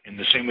pipe, in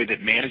the same way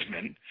that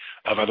management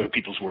of other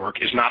people's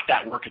work is not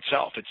that work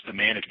itself. It's the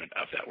management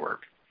of that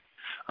work.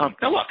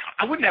 Now, look,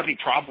 I wouldn't have any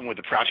problem with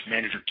the project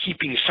manager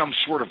keeping some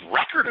sort of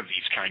record of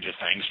these kinds of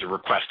things, the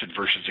requested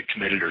versus the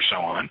committed or so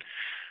on.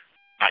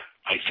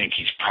 I think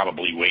he's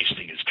probably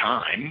wasting his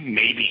time.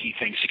 Maybe he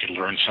thinks he could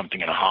learn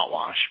something in a hot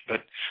wash.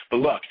 But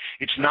look,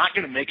 it's not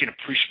going to make an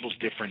appreciable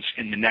difference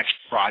in the next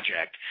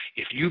project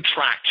if you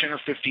track 10 or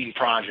 15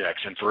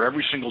 projects and for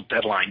every single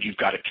deadline you've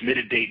got a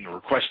committed date and a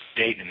requested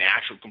date and the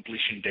actual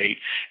completion date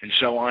and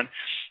so on.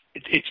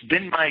 It's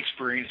been my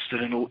experience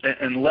that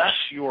unless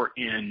you're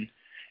in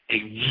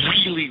a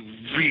really,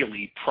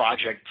 really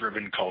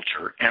project-driven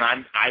culture, and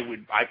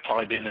I've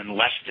probably been in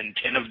less than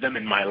 10 of them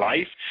in my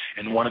life,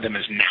 and one of them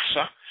is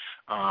NASA.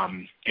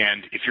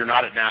 And if you're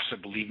not at NASA,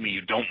 believe me,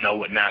 you don't know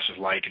what NASA's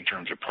like in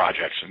terms of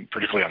projects, and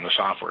particularly on the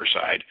software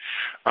side.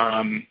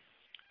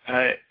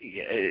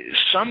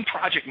 Some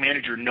project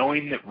manager,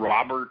 knowing that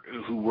Robert,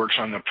 who works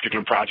on the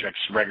particular projects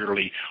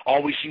regularly,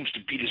 always seems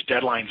to beat his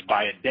deadlines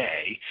by a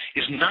day,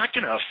 is not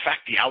going to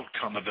affect the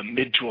outcome of a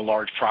mid to a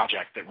large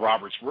project that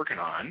Robert's working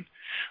on.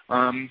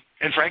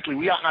 And frankly,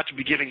 we ought not to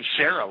be giving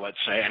Sarah,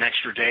 let's say, an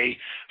extra day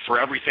for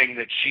everything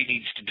that she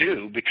needs to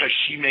do because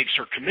she makes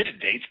her committed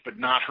dates but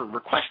not her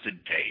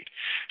requested date.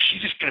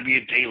 She's just going to be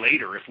a day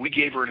later. If we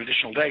gave her an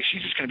additional day,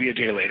 she's just going to be a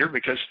day later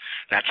because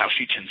that's how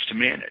she tends to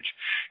manage.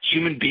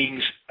 Human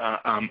beings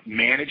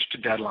manage to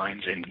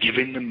deadlines, and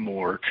giving them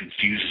more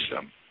confuses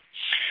them.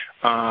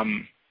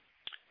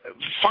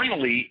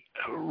 Finally,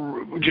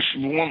 just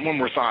one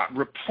more thought.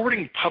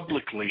 Reporting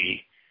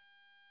publicly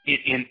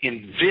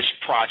in this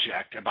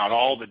project about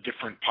all the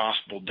different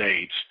possible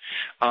dates,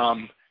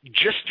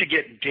 just to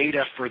get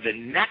data for the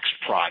next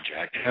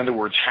project, in other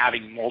words,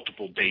 having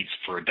multiple dates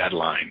for a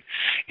deadline,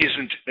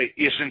 isn't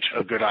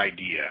a good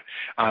idea.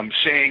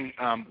 Saying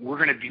we're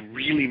going to be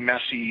really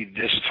messy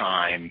this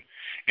time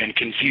and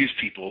confuse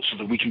people so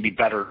that we can be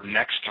better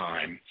next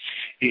time.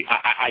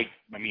 I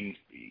mean,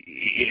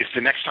 if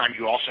the next time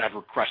you also have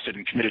requested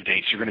and committed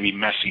dates, you're going to be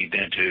messy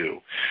then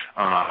too.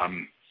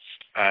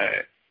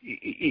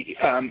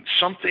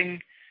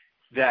 Something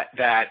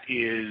that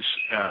is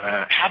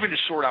having to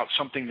sort out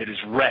something that is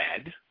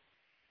red,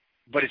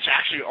 but it's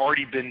actually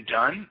already been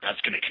done.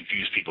 That's going to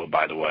confuse people,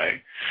 by the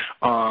way.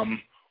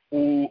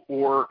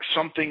 Or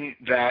something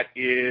that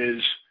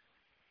is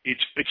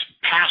it's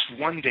past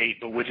one date,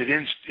 but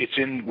within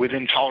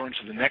tolerance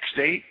of the next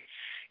date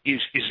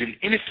is an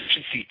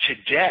inefficiency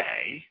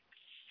today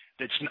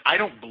that's, I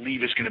don't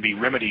believe, is going to be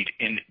remedied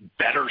in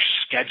better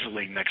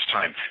scheduling next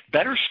time.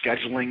 Better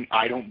scheduling,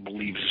 I don't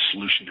believe, is a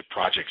solution to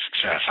project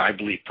success. I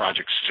believe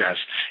project success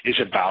is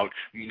about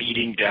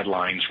meeting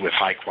deadlines with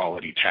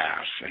high-quality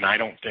tasks. And I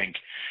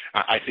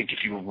think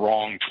if you're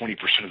wrong 20%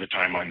 of the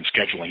time on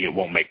scheduling, it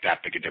won't make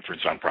that big a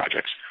difference on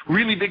projects.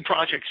 Really big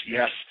projects,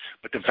 yes,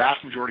 but the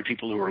vast majority of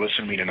people who are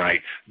listening to me tonight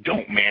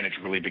don't manage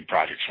really big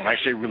projects. When I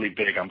say really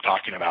big, I'm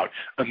talking about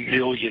 1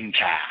 million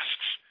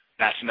tasks.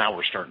 That's now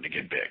we're starting to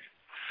get big.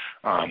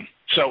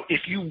 So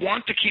if you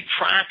want to keep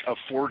track of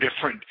 4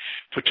 different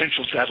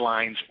potential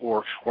deadlines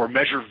or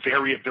measure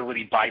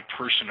variability by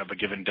person of a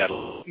given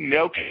deadline,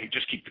 okay,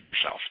 just keep it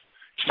yourself.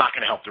 It's not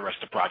going to help the rest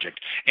of the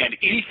project. And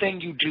anything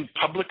you do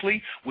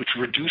publicly which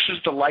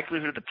reduces the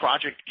likelihood of the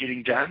project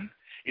getting done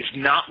is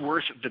not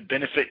worth the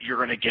benefit you're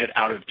going to get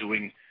out of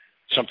doing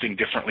something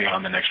differently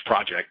on the next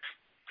project,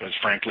 because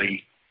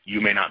frankly,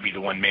 you may not be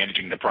the one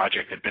managing the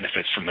project that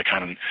benefits from the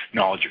kind of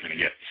knowledge you're going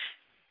to get.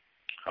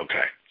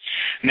 Okay.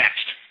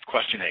 Next,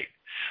 question 8.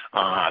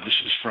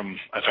 This is from,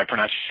 if I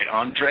pronounce it,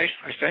 Andre,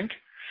 I think.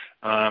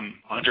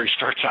 Andre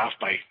starts off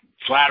by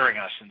flattering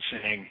us and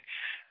saying,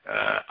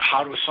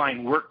 how to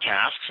assign work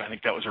tasks. I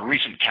think that was a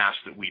recent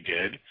cast that we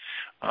did.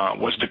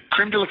 Was the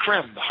creme de la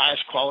creme, the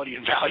highest quality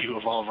and value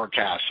of all of our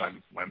casts.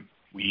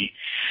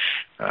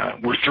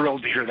 We're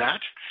thrilled to hear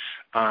that.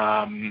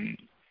 Andre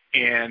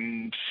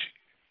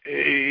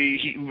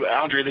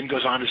then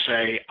goes on to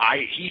say,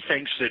 he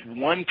thinks that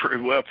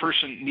a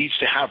person needs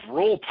to have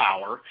role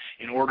power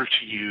in order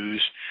to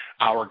use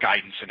our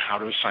guidance and how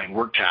to assign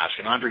work tasks.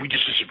 And Andre, we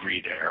just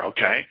disagree there,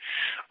 okay?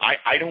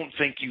 I don't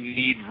think you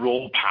need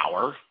role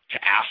power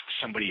to ask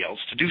somebody else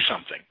to do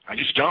something. I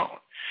just don't.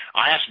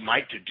 I ask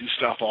Mike to do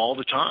stuff all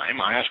the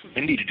time. I ask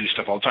Wendy to do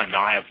stuff all the time.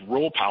 Now, I have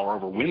role power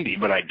over Wendy,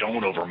 but I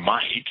don't over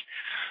Mike.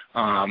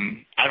 I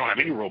don't have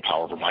any role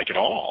power over Mike at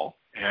all.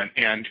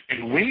 And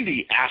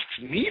Wendy asks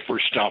me for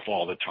stuff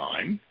all the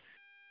time,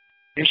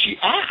 and she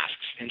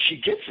asks, and she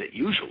gets it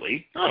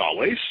usually. Not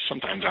always.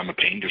 Sometimes I'm a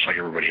pain just like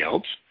everybody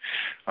else.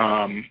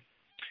 In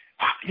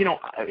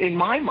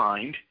my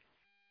mind,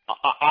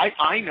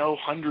 I know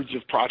hundreds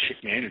of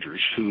project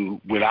managers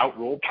who, without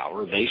role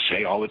power, they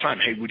say all the time,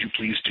 hey, would you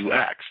please do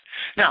X?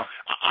 Now,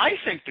 I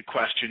think the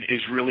question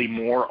is really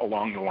more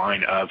along the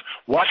line of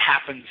what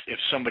happens if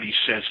somebody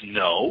says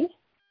no?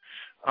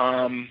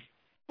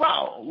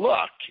 Well,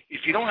 look,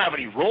 if you don't have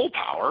any role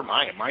power,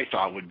 my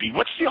thought would be,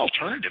 what's the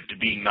alternative to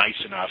being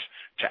nice enough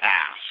to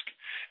ask?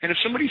 And if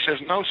somebody says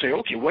no, say,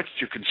 okay, what's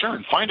your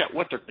concern? Find out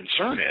what their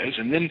concern is,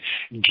 and then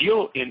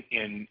deal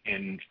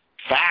in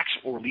facts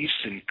or at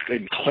least in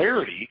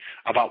clarity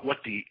about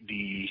what the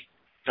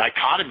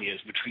dichotomy is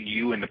between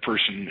you and the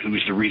person who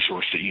is the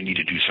resource that you need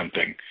to do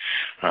something,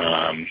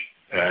 and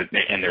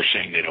they're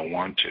saying they don't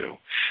want to.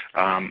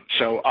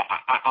 So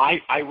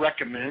I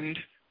recommend,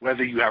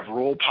 whether you have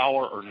role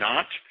power or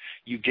not,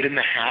 you get in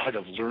the habit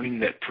of learning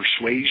that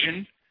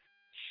persuasion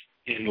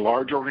in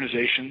large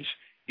organizations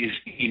is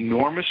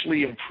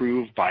enormously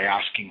improved by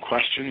asking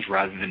questions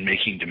rather than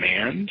making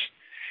demands.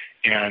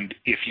 And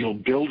if you'll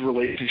build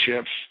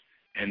relationships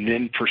and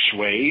then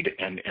persuade,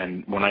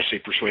 and when I say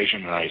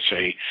persuasion and I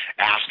say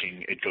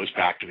asking, it goes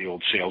back to the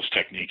old sales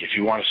technique. If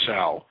you want to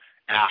sell,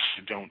 ask,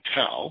 don't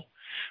tell.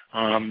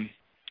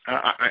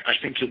 I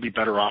think you'll be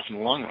better off in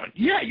the long run.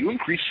 Yeah, you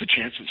increase the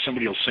chance that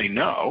somebody will say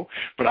no,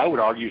 but I would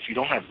argue if you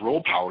don't have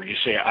role power, you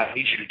say, I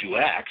need you to do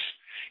X.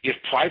 If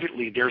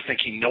privately they're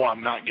thinking, no,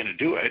 I'm not going to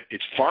do it,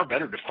 it's far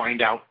better to find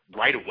out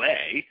right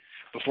away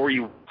before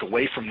you walk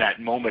away from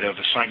that moment of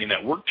assigning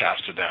that work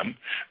task to them.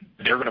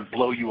 They're going to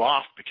blow you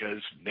off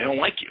because they don't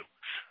like you.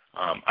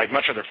 I'd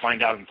much rather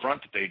find out in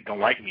front that they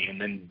don't like me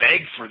and then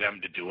beg for them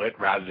to do it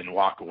rather than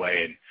walk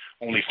away and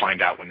only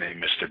find out when they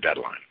miss their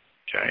deadline.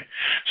 Okay,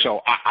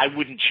 so I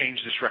wouldn't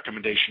change this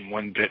recommendation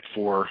one bit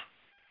for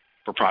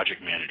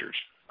project managers.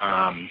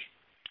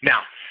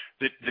 Now,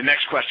 the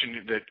next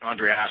question that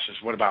Andre asked is,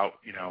 what about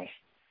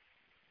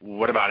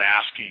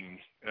asking,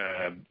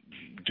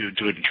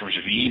 do it in terms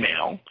of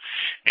email?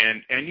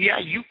 And yeah,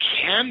 you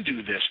can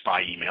do this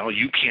by email.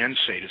 You can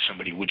say to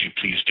somebody, would you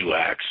please do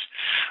X?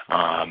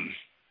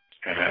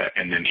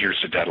 And then here's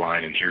the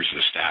deadline, and here's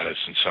the status,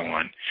 and so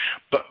on.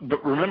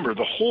 But remember,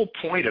 the whole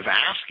point of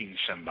asking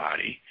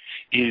somebody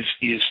is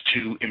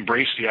to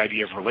embrace the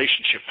idea of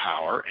relationship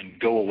power and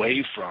go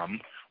away from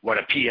what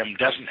a PM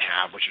doesn't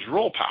have, which is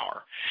role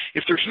power.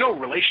 If there's no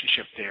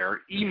relationship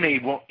there,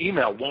 email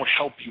won't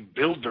help you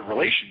build the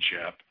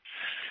relationship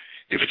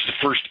if it's the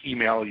first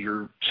email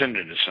you're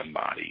sending to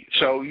somebody.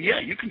 So, yeah,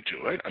 you can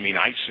do it. I mean,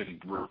 I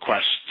send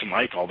requests to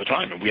Mike all the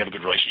time, and we have a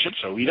good relationship,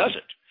 so he does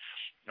it.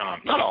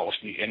 Not always,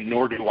 and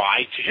nor do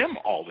I to him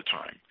all the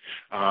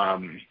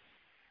time.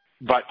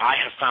 But I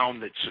have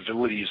found that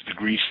civility is the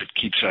grease that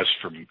keeps us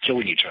from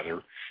killing each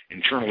other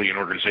internally in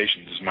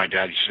organizations. As my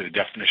dad used to say, the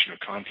definition of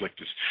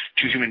conflict is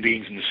two human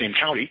beings in the same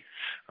county.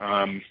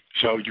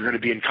 So you're going to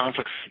be in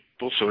conflict with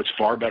people, so it's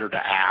far better to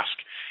ask.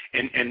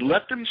 And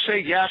let them say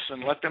yes,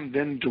 and let them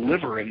then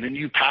deliver, and then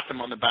you pat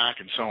them on the back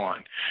and so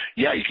on.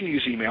 Yeah, you can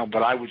use email,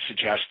 but I would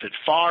suggest that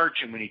far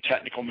too many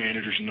technical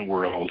managers in the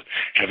world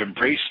have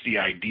embraced the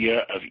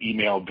idea of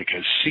email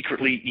because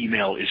secretly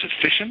email is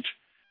efficient,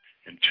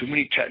 and too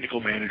many technical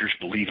managers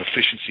believe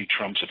efficiency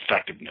trumps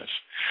effectiveness.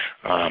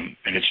 And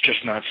it's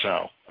just not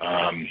so.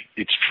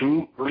 It's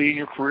true early in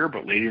your career,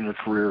 but later in your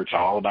career it's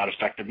all about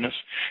effectiveness,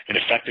 and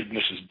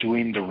effectiveness is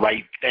doing the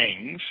right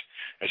things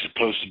as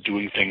opposed to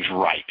doing things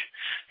right.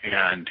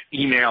 And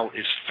email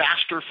is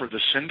faster for the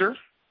sender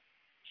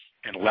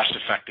and less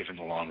effective in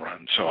the long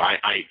run. So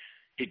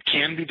it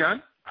can be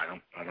done. I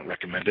don't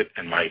recommend it.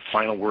 And my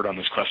final word on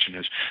this question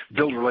is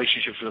build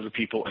relationships with other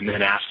people and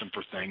then ask them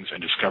for things,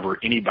 and discover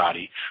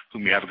anybody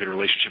whom you have a good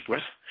relationship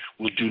with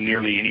will do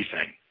nearly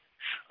anything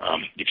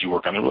if you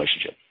work on the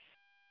relationship.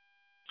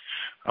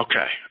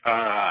 Okay,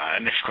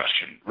 next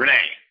question.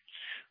 Renee.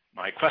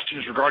 My question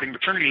is regarding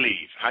maternity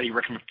leave. How do you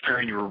recommend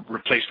preparing your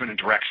replacement and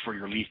directs for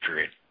your leave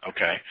period?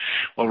 Okay.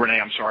 Well, Renee,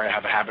 I'm sorry. I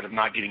have a habit of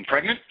not getting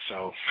pregnant,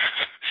 so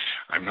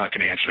I'm not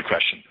going to answer the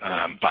question,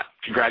 but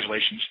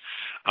congratulations.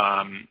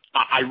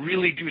 I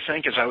really do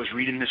think, as I was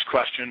reading this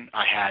question,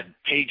 I had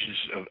pages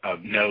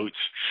of notes,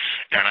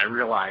 and I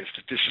realized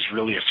that this is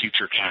really a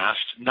future cast,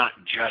 not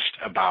just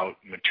about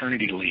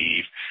maternity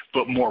leave,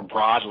 but more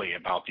broadly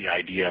about the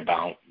idea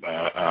about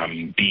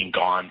being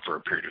gone for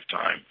a period of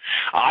time.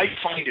 I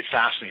find it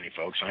fascinating,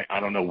 folks. I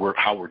don't know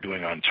how we're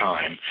doing on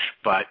time,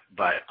 but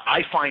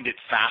I find it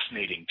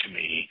fascinating to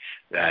me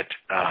that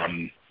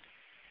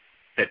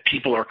that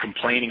people are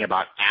complaining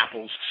about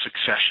Apple's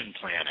succession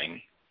planning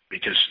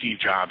because Steve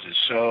Jobs is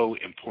so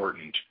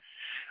important,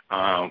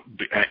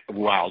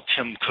 while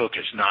Tim Cook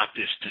is not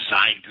this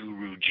design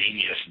guru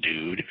genius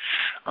dude.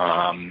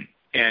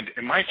 And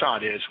my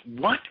thought is,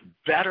 what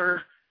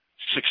better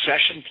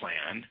succession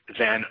plan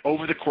than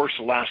over the course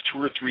of the last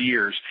 2 or 3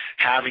 years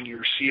having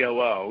your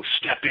COO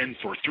step in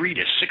for 3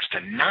 to 6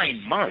 to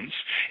 9 months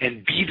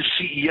and be the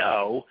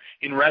CEO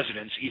in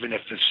residence, even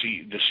if the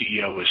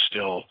CEO is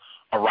still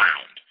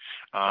around.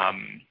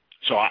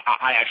 So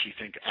I actually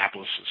think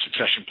Apple's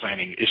succession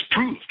planning is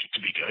proved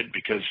to be good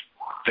because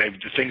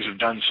the things have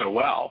done so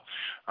well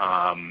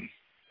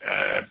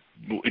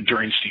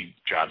during Steve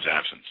Jobs'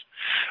 absence.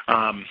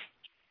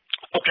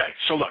 Okay,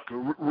 so look,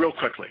 real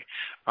quickly.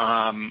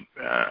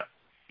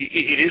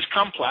 It is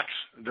complex.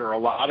 There are a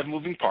lot of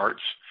moving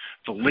parts.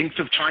 The length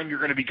of time you're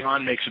going to be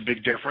gone makes a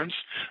big difference,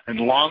 and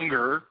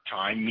longer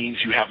time means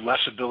you have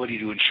less ability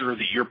to ensure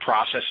that your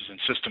processes and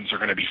systems are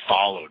going to be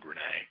followed,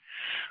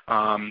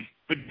 Renee.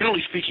 But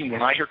generally speaking,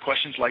 when I hear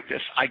questions like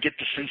this, I get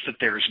the sense that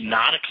there is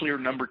not a clear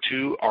number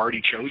 2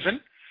 already chosen.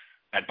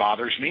 That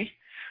bothers me.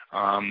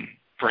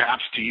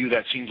 Perhaps to you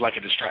that seems like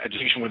a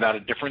distinction without a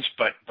difference,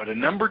 but a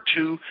number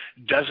 2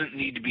 doesn't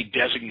need to be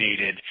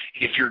designated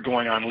if you're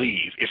going on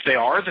leave. If they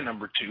are the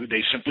number 2,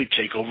 they simply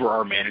take over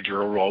our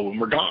managerial role when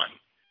we're gone.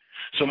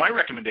 So my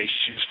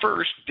recommendation is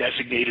first,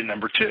 designate a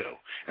number 2.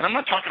 And I'm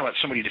not talking about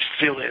somebody to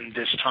fill in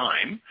this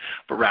time,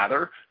 but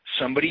rather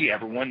somebody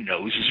everyone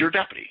knows is your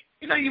deputy.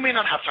 You may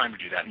not have time to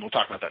do that, and we'll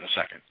talk about that in a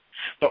second.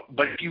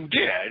 But if you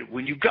did,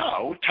 when you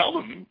go, tell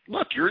them,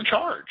 look, you're in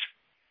charge.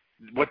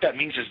 What that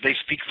means is they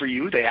speak for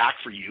you, they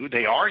act for you,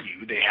 they are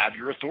you, they have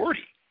your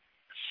authority.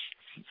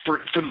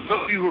 For those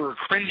of you who are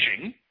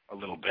cringing a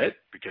little bit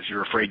because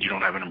you're afraid you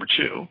don't have a number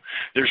 2,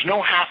 there's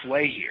no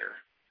halfway here.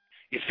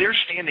 If they're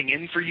standing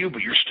in for you,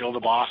 but you're still the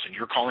boss and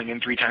you're calling in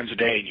 3 times a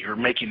day and you're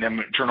making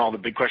them turn all the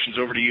big questions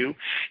over to you,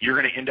 you're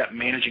going to end up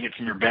managing it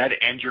from your bed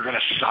and you're going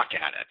to suck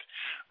at it.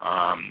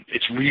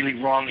 It's really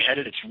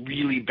wrong-headed. It's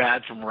really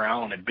bad for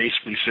morale, and it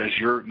basically says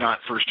you're not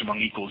first among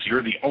equals.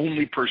 You're the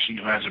only person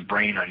who has a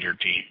brain on your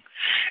team.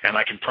 And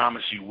I can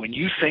promise you, when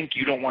you think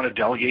you don't want to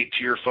delegate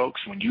to your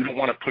folks, when you don't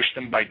want to push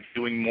them by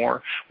doing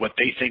more, what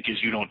they think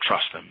is you don't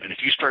trust them. And if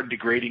you start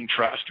degrading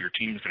trust, your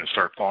team is going to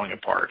start falling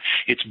apart.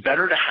 It's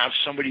better to have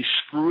somebody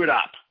screw it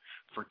up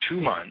for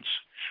 2 months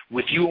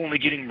with you only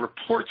getting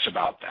reports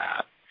about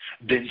that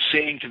than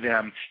saying to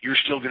them, you're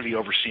still going to be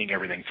overseeing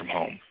everything from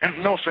home.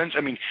 And no offense,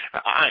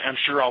 I'm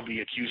sure I'll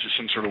be accused of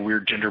some sort of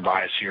weird gender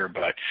bias here,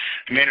 but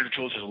Manager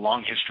Tools has a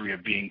long history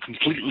of being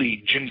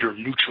completely gender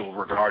neutral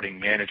regarding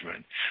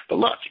management. But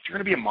look, if you're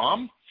going to be a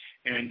mom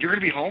and you're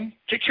going to be home,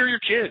 take care of your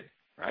kid.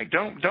 Right?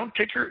 Don't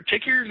take care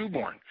of your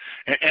newborn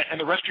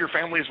and the rest of your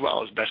family as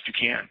well as best you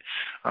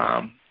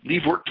can.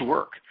 Leave work to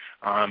work.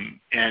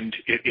 And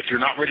if you're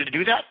not ready to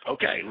do that,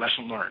 okay,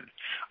 lesson learned.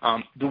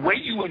 The way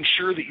you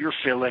ensure that your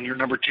fill-in, your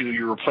number 2,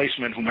 your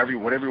replacement, whatever you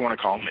want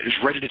to call them, is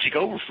ready to take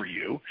over for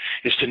you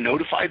is to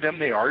notify them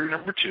they are your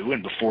number 2,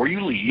 and before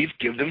you leave,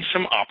 give them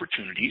some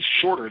opportunities,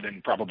 shorter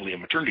than probably a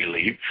maternity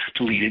leave,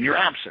 to lead in your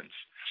absence.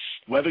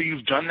 Whether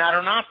you've done that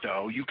or not,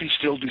 though, you can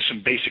still do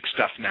some basic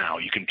stuff now.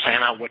 You can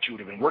plan out what you would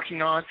have been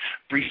working on,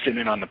 brief them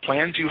in on the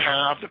plans you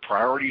have, the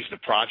priorities, the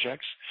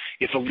projects.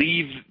 If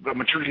a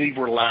maternity leave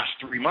were to last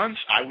 3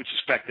 months, I would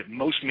suspect that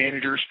most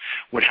managers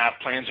would have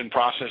plans and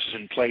processes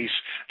in place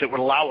that would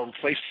allow a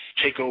replacement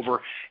to take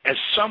over as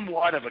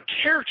somewhat of a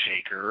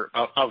caretaker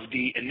of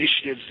the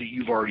initiatives that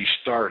you've already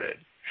started.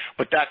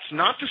 But that's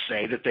not to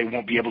say that they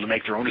won't be able to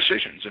make their own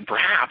decisions and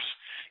perhaps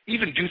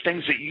even do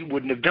things that you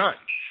wouldn't have done.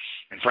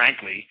 And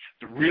frankly,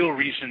 the real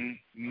reason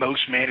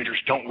most managers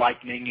don't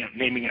like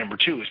naming a number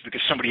 2 is because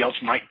somebody else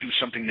might do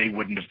something they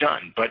wouldn't have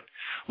done. But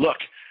look,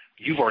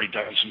 you've already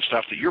done some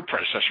stuff that your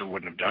predecessor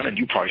wouldn't have done, and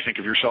you probably think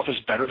of yourself as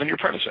better than your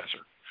predecessor.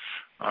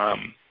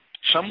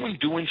 Someone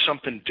doing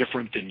something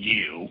different than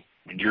you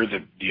when you're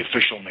the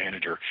official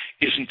manager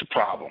isn't the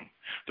problem.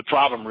 The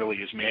problem really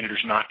is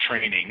managers not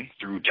training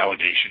through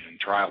delegation and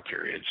trial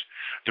periods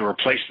the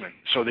replacement,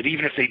 so that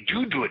even if they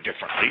do it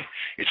differently,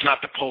 it's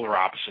not the polar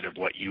opposite of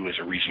what you as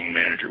a regional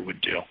manager would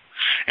do.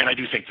 And I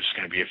do think this is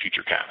going to be a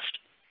future cast.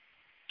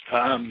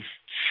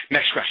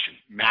 Next question.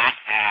 Matt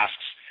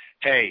asks,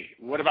 hey,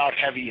 what about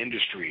heavy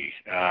industry?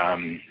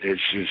 Is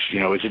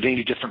it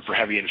any different for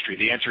heavy industry?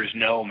 The answer is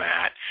no,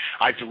 Matt.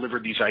 I've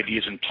delivered these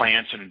ideas in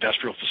plants and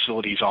industrial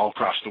facilities all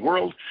across the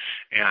world,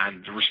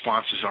 and the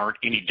responses aren't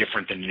any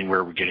different than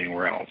anywhere we get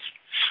anywhere else.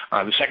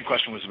 The second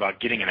question was about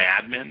getting an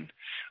admin.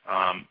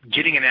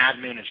 Getting an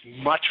admin is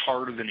much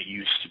harder than it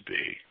used to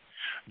be.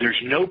 There's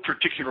no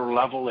particular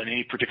level in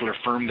any particular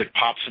firm that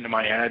pops into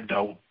my head,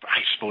 though I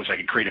suppose I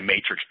could create a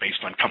matrix based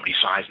on company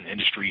size and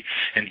industry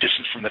and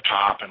distance from the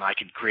top, and I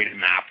could create a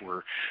map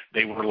where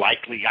they were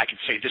likely, I could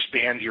say this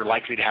band you're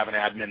likely to have an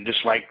admin,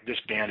 this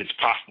band it's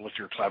possible if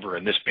you're clever,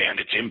 and this band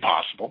it's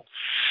impossible.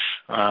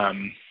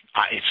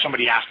 If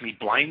somebody asked me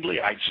blindly,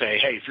 I'd say,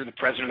 hey, if you're the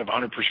president of a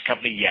 100-person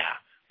company, yeah.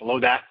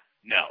 Below that,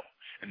 no.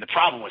 And the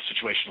problem with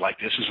situations like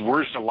this is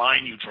where's the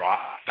line you draw?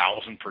 A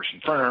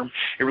 1,000-person firm.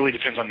 It really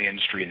depends on the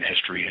industry and the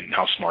history and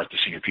how smart the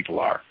senior people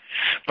are.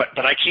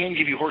 But I can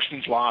give you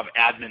Horstman's law of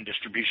admin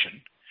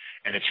distribution,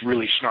 and it's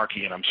really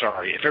snarky, and I'm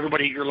sorry. If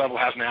everybody at your level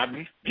has an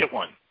admin, get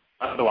one.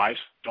 Otherwise,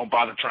 don't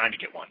bother trying to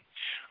get one,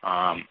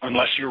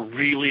 unless you're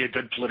really a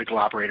good political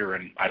operator,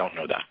 and I don't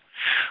know that.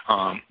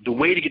 The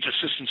way to get the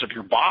assistance of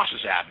your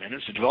boss's admin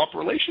is to develop a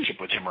relationship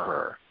with him or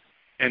her,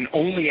 and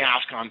only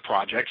ask on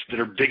projects that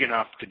are big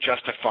enough to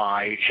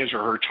justify his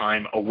or her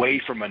time away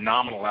from a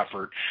nominal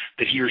effort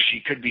that he or she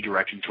could be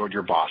directing toward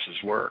your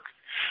boss's work.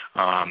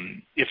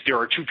 If there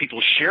are two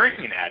people sharing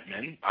an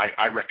admin,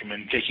 I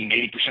recommend taking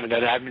 80% of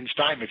that admin's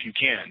time if you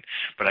can,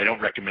 but I don't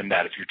recommend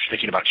that if you're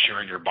thinking about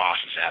sharing your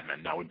boss's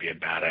admin. That would be a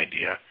bad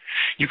idea.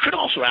 You could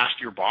also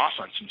ask your boss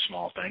on some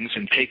small things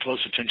and pay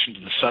close attention to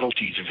the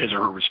subtleties of his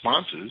or her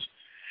responses,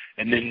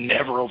 and then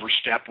never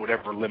overstep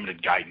whatever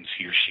limited guidance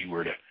he or she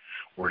were to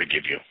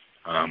give you.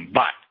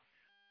 But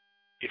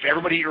if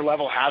everybody at your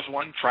level has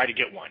one, try to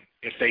get one.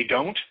 If they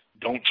don't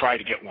try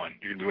to get one.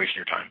 You're going to be wasting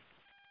your time.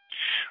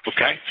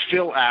 Okay.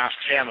 Phil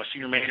asks, hey, I'm a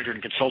senior manager in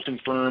a consulting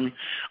firm.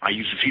 I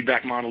use the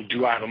feedback model. Do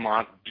we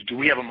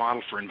have a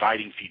model for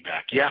inviting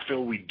feedback? Yeah,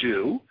 Phil, we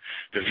do.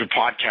 There's a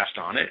podcast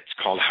on it. It's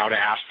called How to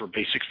Ask for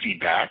Basic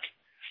Feedback.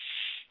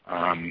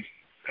 The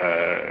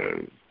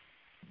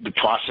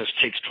process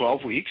takes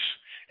 12 weeks.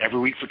 Every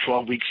week for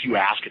 12 weeks, you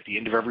ask at the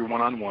end of every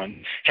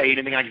one-on-one, hey,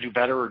 anything I can do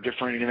better or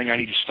different, anything I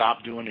need to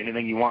stop doing,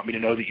 anything you want me to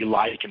know that you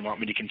like and want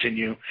me to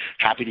continue,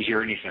 happy to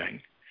hear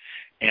anything.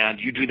 And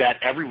you do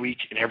that every week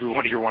in every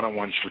one of your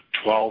one-on-ones for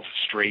 12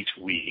 straight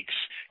weeks,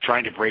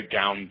 trying to break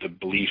down the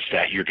belief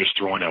that you're just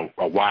throwing a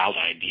wild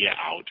idea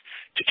out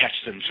to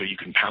catch them so you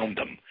can pound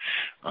them.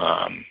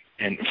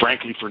 And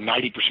frankly, for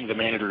 90% of the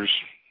managers,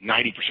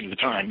 90% of the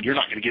time, you're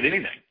not going to get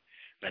anything.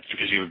 That's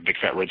because you have a big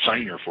fat red sign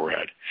in your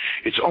forehead.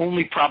 It's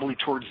only probably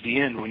towards the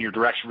end when your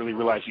directs really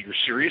realize that you're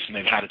serious and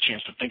they've had a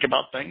chance to think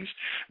about things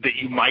that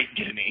you might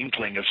get an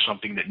inkling of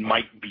something that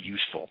might be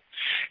useful.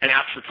 And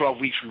after 12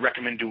 weeks, we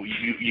recommend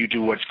you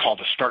do what's called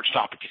a start,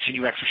 stop, and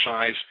continue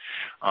exercise.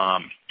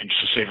 And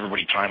just to save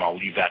everybody time, I'll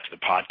leave that to the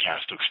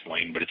podcast to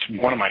explain. But it's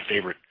one of my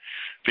favorite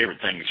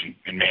things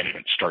in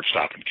management, start,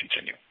 stop, and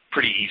continue.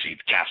 Pretty easy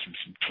to cast,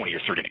 20 or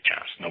 30-minute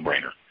cast,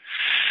 no-brainer.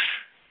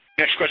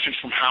 Next question is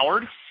from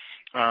Howard.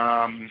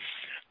 I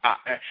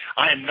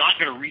am not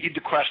going to read the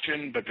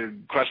question, but the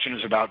question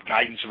is about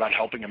guidance about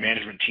helping a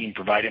management team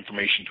provide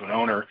information to an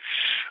owner.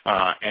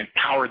 And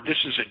Howard, this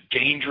is a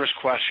dangerous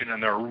question,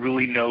 and there are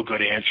really no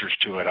good answers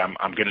to it.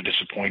 I'm going to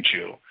disappoint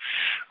you.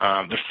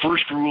 The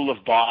first rule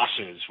of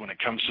bosses when it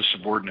comes to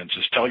subordinates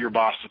is tell your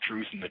boss the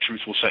truth, and the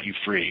truth will set you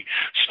free.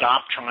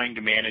 Stop trying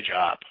to manage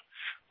up.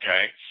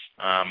 Okay?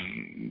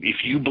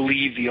 If you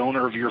believe the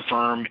owner of your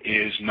firm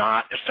is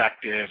not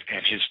effective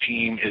and his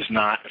team is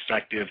not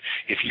effective,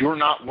 if you're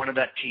not one of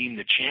that team,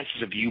 the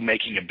chances of you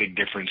making a big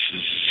difference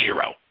is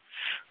zero.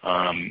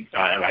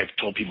 I've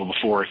told people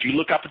before, if you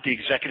look up at the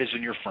executives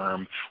in your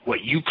firm,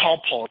 what you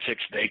call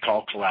politics, they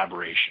call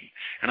collaboration.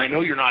 And I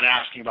know you're not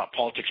asking about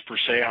politics per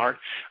se, Art,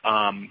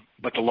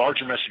 but the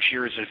larger message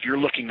here is that if you're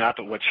looking up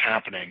at what's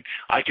happening,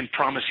 I can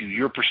promise you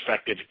your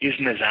perspective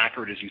isn't as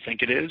accurate as you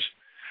think it is.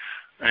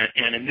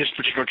 And in this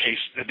particular case,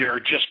 there are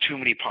just too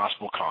many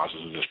possible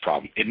causes of this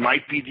problem. It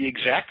might be the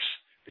execs,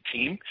 the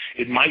team.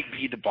 It might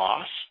be the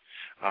boss.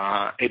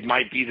 It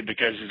might be that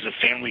because it's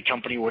a family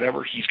company,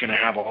 whatever, he's going to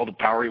have all the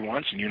power he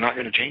wants, and you're not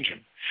going to change him.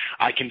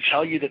 I can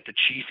tell you that the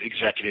chief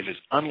executive is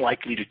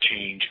unlikely to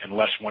change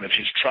unless one of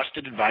his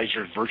trusted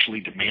advisors virtually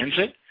demands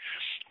it,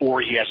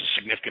 or he has a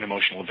significant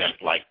emotional event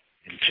like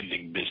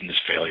impending business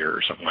failure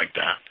or something like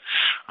that.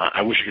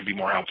 I wish I could be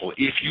more helpful.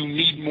 If you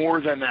need more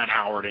than that,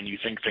 Howard, and you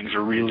think things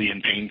are really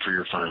in pain for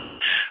your firm,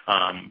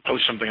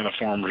 post something in the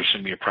forum or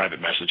send me a private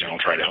message, and I'll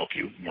try to help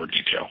you in more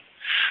detail.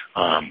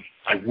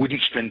 I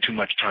wouldn't spend too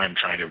much time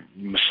trying to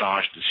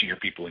massage the senior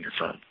people in your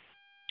firm.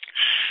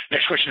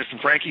 Next question is from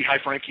Frankie. Hi,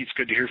 Frankie. It's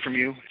good to hear from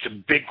you. It's a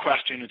big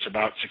question. It's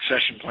about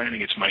succession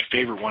planning. It's my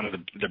favorite one of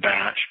the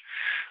batch.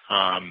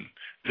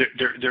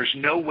 There's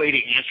no way to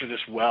answer this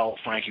well,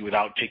 Frankie,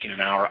 without taking an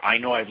hour. I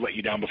know I've let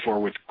you down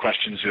before with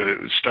questions,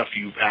 stuff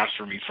you've asked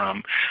for me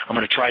from. I'm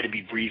going to try to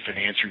be brief and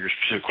answer your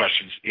specific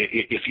questions.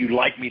 If you'd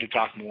like me to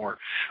talk more,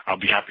 I'll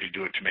be happy to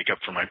do it to make up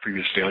for my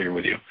previous failure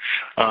with you.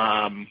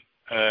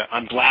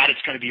 I'm glad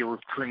it's going to be a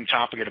recurring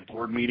topic at a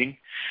board meeting.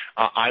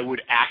 I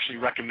would actually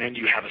recommend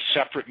you have a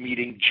separate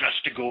meeting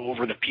just to go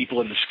over the people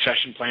in the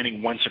succession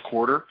planning once a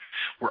quarter,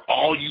 where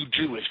all you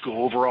do is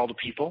go over all the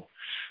people.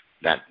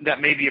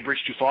 that may be a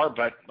bridge too far,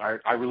 but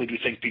I really do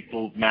think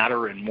people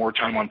matter, and more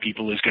time on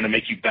people is going to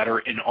make you better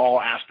in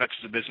all aspects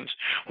of the business.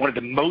 One of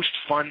the most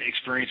fun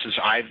experiences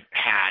I've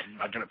had,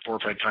 I've done it 4 or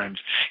 5 times,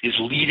 is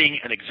leading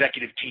an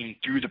executive team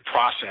through the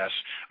process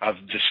of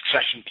the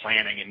succession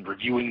planning and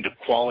reviewing the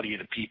quality of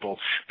the people,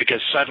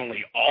 because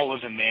suddenly all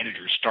of the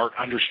managers start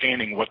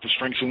understanding what the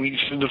strengths and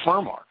weaknesses of the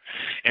firm are.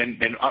 And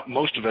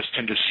most of us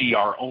tend to see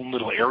our own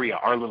little area,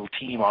 our little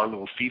team, our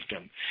little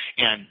fiefdom.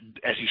 And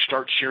as you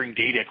start sharing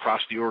data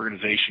across the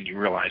organization, you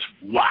realize,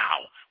 wow,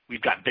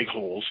 we've got big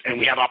holes, and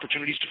we have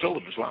opportunities to fill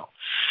them as well.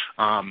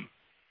 I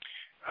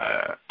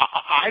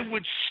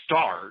would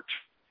start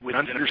with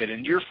understanding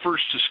in your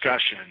first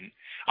discussion.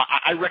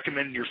 I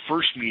recommend in your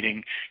first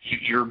meeting,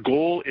 your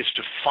goal is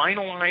to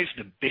finalize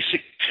the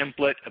basic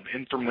template of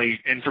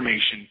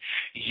information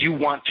you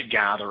want to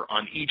gather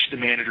on each of the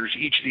managers,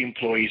 each of the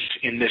employees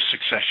in this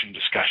succession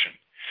discussion.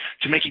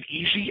 To make it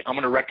easy, I'm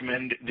going to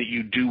recommend that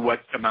you do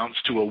what amounts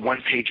to a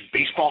 1-page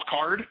baseball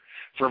card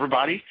for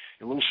everybody,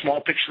 a little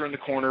small picture in the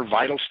corner,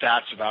 vital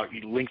stats about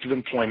length of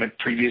employment,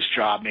 previous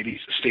job, maybe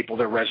staple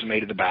their resume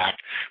to the back,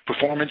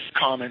 performance,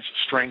 comments,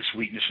 strengths,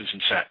 weaknesses,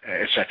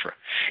 et cetera.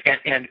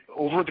 And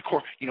over the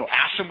course,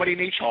 ask somebody in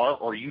HR,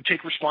 or you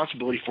take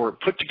responsibility for it,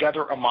 put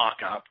together a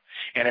mock-up,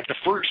 and at the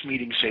first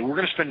meeting say, we're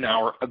going to spend an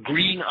hour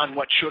agreeing on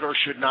what should or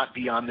should not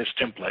be on this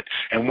template.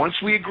 And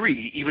once we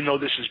agree, even though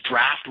this is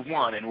draft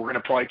 1, and we're going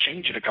to probably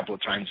change it a couple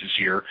of times this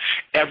year,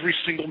 every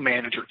single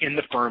manager in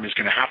the firm is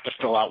going to have to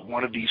fill out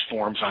one of these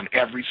forms on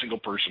every single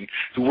person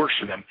who works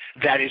for them.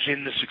 That is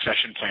in the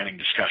succession planning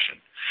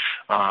discussion.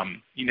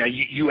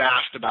 You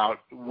asked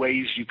about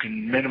ways you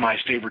can minimize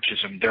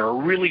favoritism. There are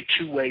really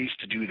 2 ways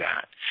to do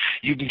that.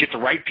 You can get the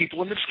right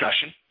people in the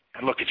discussion.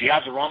 And look, if you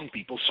have the wrong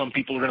people, some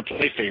people are going to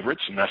play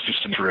favorites, and that's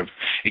just a matter of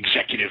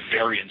executive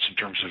variance in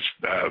terms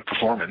of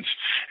performance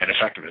and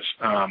effectiveness.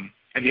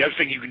 And the other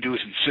thing you can do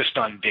is insist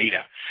on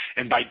data.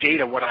 And by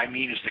data, what I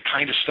mean is the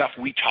kind of stuff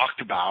we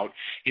talked about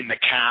in the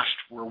cast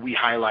where we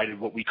highlighted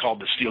what we called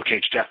the steel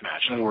cage death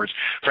match. In other words,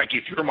 Frankie,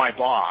 if you're my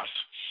boss,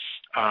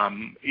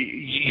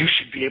 you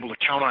should be able to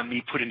count on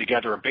me putting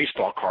together a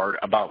baseball card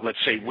about,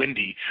 let's say,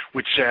 Wendy,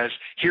 which says,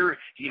 here,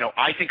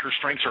 I think her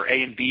strengths are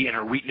A and B and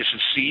her weakness is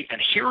C, and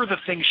here are the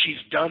things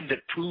she's done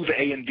that prove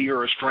A and B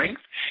are a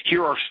strength.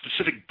 Here are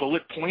specific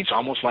bullet points,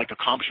 almost like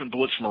accomplishment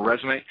bullets from a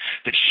resume,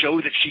 that show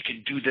that she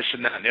can do this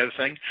and that and the other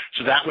thing.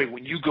 So that way,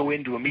 when you go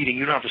into a meeting,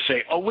 you don't have to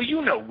say, oh,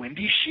 well,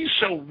 Wendy, she's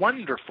so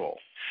wonderful.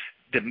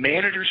 The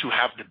managers who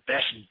have the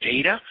best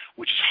data,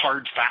 which is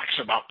hard facts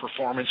about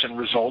performance and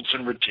results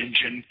and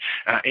retention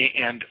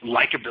and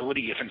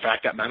likability, if in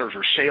fact that matters,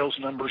 or sales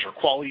numbers or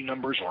quality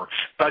numbers or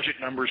budget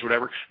numbers,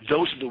 whatever,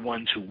 those are the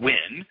ones who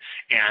win.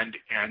 And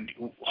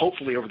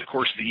hopefully over the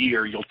course of the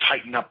year, you'll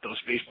tighten up those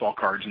baseball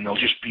cards, and they'll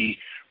just be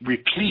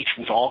replete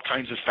with all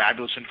kinds of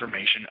fabulous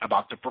information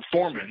about the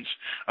performance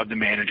of the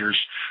managers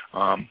that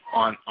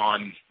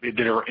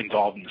are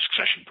involved in the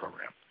succession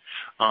program.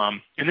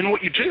 And then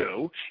what you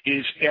do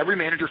is every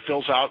manager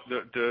fills out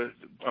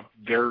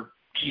their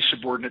key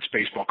subordinates'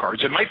 baseball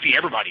cards. It might be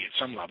everybody at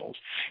some levels.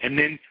 And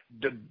then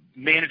the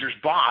manager's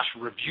boss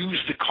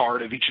reviews the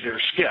card of each of their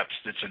skips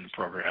that's in the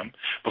program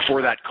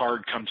before that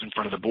card comes in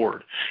front of the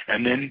board.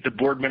 And then the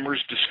board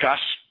members discuss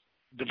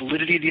the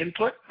validity of the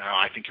input.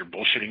 I think you're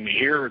bullshitting me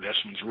here. This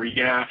one's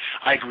yeah,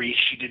 I agree.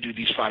 She did do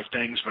these 5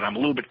 things, but I'm a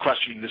little bit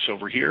questioning this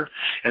over here.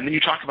 And then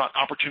you talk about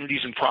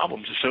opportunities and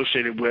problems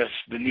associated with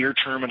the near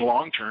term and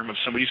long term of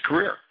somebody's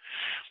career.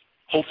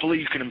 Hopefully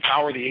you can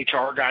empower the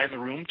HR guy in the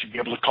room to be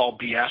able to call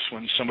BS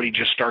when somebody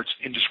just starts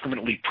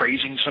indiscriminately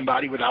praising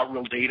somebody without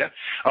real data.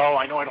 Oh,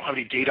 I know I don't have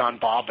any data on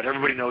Bob, but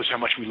everybody knows how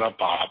much we love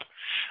Bob.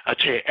 I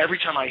tell you, every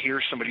time I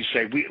hear somebody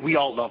say, we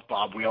all love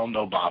Bob, we all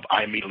know Bob,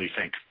 I immediately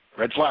think,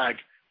 red flag.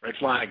 Red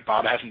flag.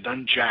 Bob hasn't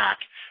done jack,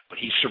 but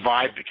he's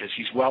survived because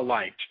he's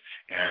well-liked,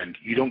 and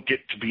you don't get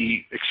to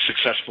be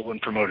successful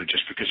and promoted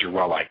just because you're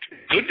well-liked.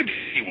 It's good to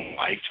be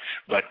well-liked,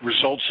 but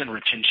results and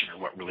retention are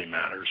what really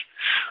matters.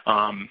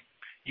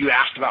 You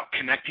asked about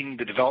connecting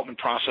the development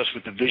process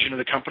with the vision of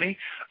the company.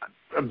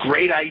 A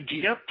great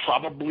idea,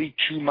 probably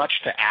too much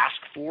to ask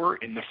for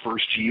in the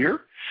first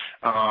year.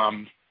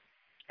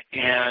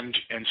 And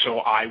so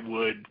I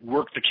would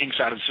work the kinks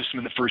out of the system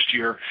in the first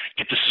year,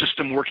 get the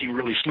system working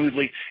really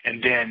smoothly,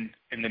 and then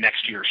in the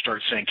next year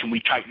start saying, can we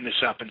tighten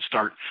this up and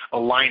start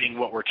aligning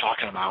what we're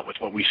talking about with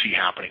what we see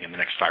happening in the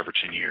next 5 or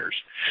 10 years.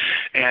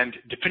 And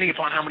depending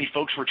upon how many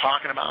folks we're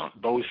talking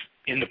about, both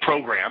in the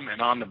program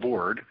and on the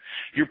board,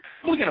 you're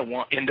probably going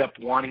to end up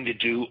wanting to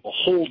do a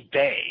whole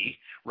day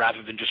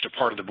rather than just a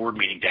part of the board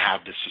meeting to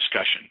have this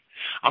discussion.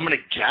 I'm going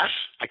to guess,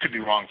 I could be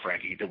wrong,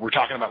 Frankie, that we're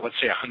talking about, let's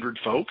say, 100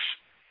 folks.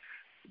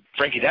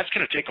 Frankie, that's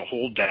going to take a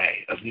whole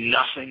day of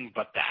nothing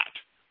but that.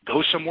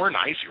 Go somewhere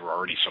nice. You're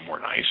already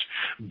somewhere nice.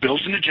 Build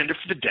an agenda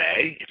for the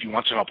day. If you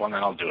want some help on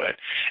that, I'll do it.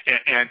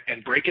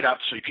 And break it up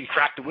so you can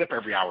crack the whip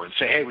every hour and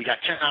say, hey, we got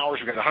 10 hours.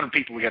 We got 100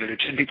 people. We got to do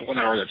 10 people an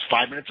hour. That's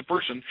 5 minutes a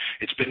person.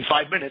 It's been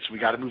 5 minutes. We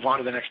got to move on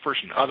to the next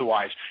person.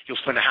 Otherwise, you'll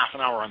spend a half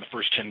an hour on the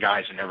first 10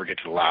 guys and never get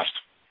to the last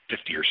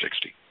 50 or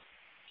 60.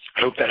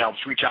 I hope that helps.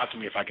 Reach out to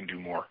me if I can do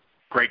more.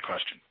 Great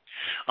question.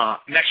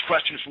 Next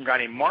question is from a guy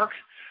named Mark.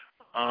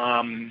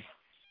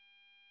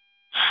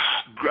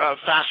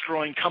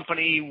 Fast-growing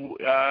company,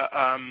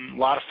 a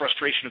lot of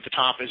frustration at the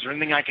top. Is there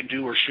anything I can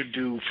do or should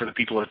do for the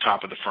people at the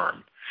top of the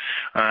firm?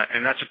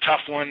 And that's a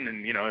tough one.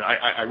 And, you know,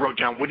 I wrote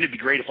down, wouldn't it be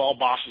great if all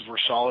bosses were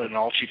solid and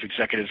all chief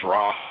executives were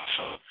off?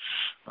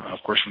 So,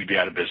 of course, we'd be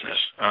out of business.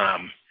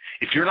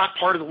 If you're not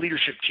part of the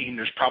leadership team,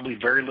 there's probably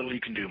very little you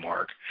can do,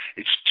 Mark.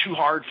 It's too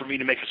hard for me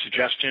to make a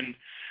suggestion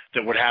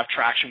that would have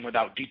traction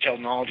without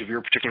detailed knowledge of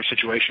your particular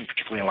situation,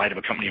 particularly in light of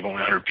a company of only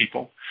 100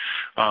 people.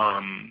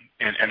 And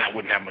that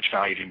wouldn't have much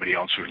value to anybody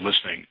else who's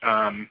listening.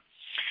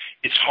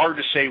 It's hard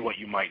to say what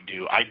you might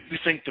do. I do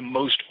think the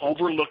most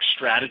overlooked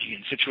strategy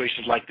in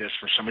situations like this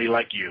for somebody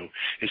like you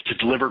is to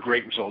deliver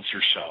great results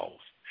yourself.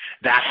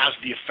 That has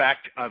the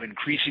effect of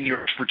increasing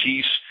your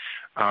expertise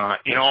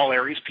in all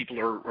areas.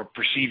 People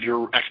perceive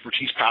your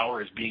expertise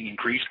power as being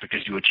increased because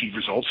you achieve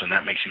results, and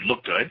that makes you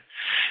look good.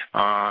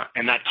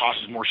 And that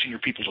causes more senior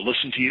people to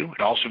listen to you.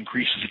 It also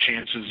increases the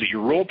chances that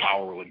your role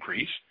power will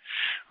increase.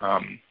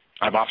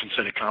 I've often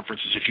said at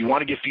conferences, if you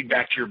want to give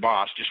feedback to your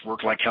boss, just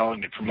work like hell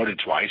and get promoted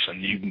twice,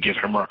 and you can give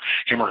him or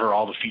her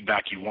all the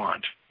feedback you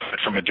want, but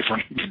from a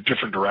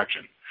different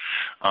direction.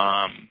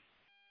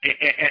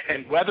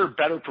 And whether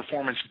better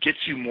performance gets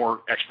you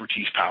more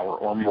expertise power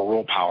or more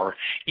role power,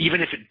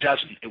 even if it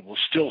doesn't, it will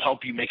still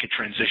help you make a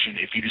transition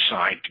if you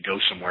decide to go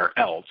somewhere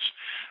else,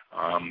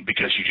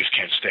 because you just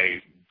can't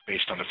stay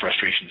based on the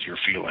frustrations you're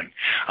feeling.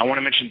 I want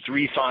to mention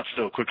 3 thoughts,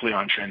 though, quickly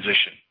on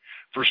transition.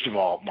 First of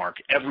all, Mark,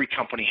 every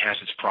company has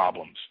its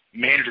problems.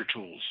 Manager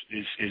Tools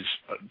is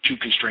too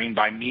constrained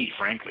by me,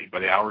 frankly, by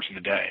the hours in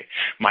the day.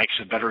 Mike's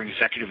a better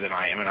executive than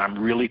I am, and I'm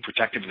really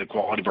protective of the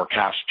quality of our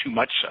casts, too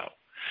much so.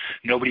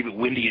 Nobody but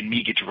Wendy and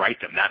me get to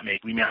write them.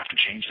 We may have to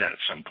change that at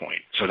some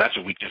point. So that's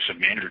a weakness of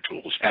Manager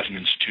Tools as an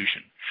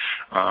institution.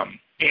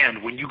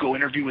 And when you go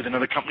interview with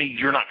another company,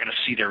 you're not going to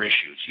see their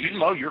issues. You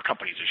know your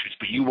company's issues,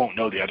 but you won't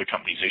know the other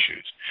company's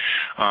issues.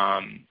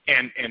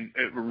 And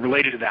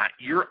related to that,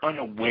 you're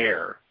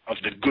unaware of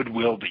the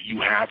goodwill that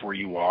you have where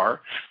you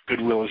are.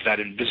 Goodwill is that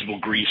invisible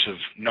grease of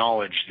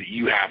knowledge that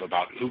you have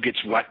about who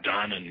gets what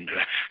done and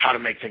how to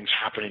make things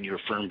happen in your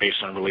firm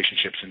based on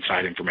relationships,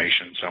 inside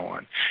information, and so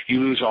on. You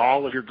lose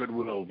all of your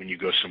goodwill when you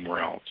go somewhere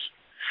else.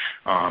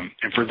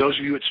 And for those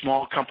of you at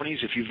small companies,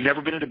 if you've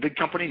never been at a big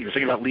company and you're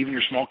thinking about leaving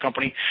your small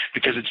company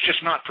because it's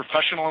just not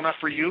professional enough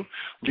for you,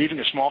 leaving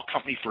a small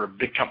company for a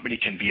big company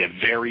can be a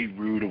very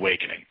rude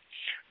awakening.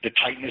 The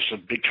tightness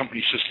of big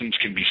company systems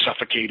can be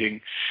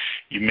suffocating.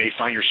 You may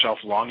find yourself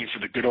longing for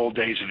the good old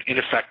days of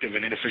ineffective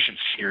and inefficient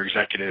senior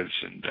executives.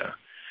 And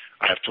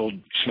I have told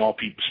small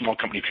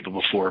company people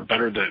before,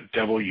 better the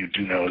devil you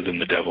do know than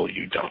the devil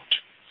you don't.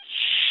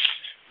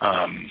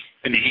 And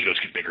the egos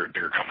get bigger at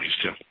bigger companies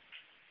too.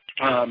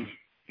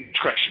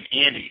 Question,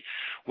 Andy,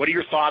 what are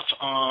your thoughts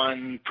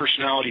on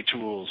personality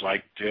tools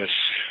like DISC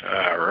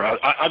or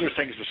other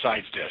things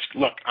besides DISC?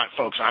 Look,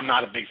 folks, I'm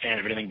not a big fan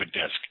of anything but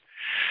DISC.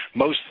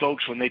 Most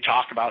folks, when they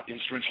talk about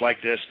instruments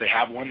like this, they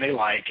have one they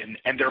like,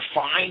 and they're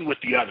fine with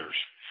the others.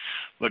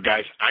 Look,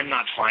 guys, I'm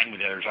not fine with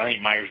the others. I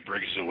think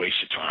Myers-Briggs is a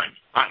waste of time.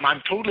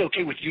 I'm totally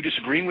okay with you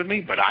disagreeing with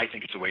me, but I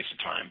think it's a waste of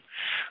time.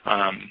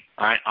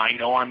 I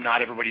know I'm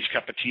not everybody's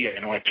cup of tea. I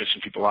know I piss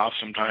some people off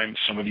sometimes.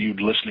 Some of you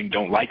listening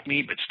don't like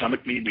me, but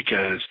stomach me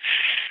because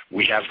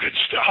we have good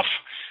stuff.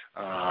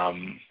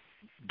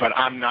 But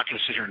I'm not going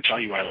to sit here and tell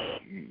you I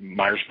love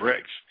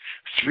Myers-Briggs.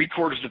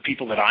 3/4 of the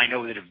people that I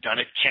know that have done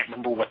it can't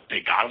remember what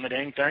they got on the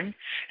dang thing,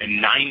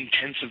 and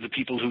 9/10 of the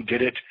people who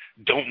did it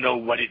don't know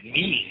what it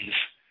means,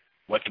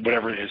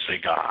 whatever it is they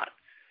got.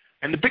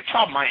 And the big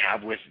problem I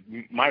have with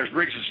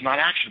Myers-Briggs is not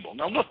actionable.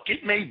 Now, look,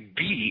 it may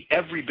be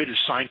every bit as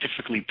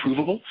scientifically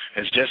provable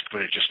as DISC,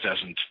 but it just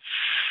doesn't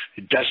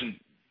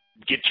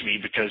get to me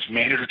because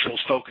Manager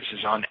Tools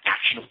focuses on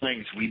actionable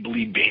things. We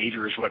believe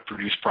behavior is what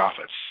produces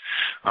profits.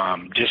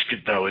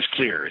 DISC, though, is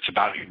clear. It's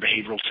about your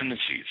behavioral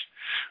tendencies.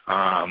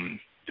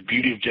 The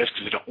beauty of DISC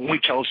is it only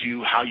tells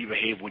you how you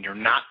behave when you're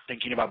not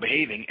thinking about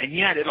behaving, and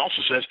yet it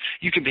also says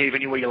you can behave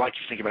any way you like to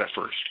think about it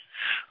first,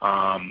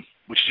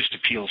 which just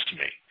appeals to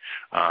me.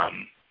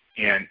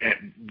 And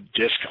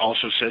DISC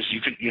also says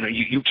you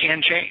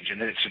can change,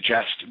 and then it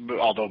suggests,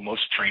 although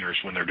most trainers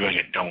when they're doing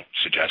it don't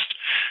suggest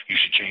you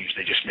should change,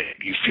 they just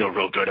make you feel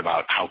real good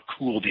about how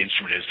cool the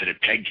instrument is that it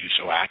pegged you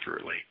so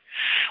accurately.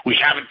 We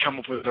haven't come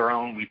up with our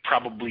own. We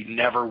probably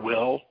never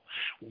will.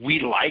 We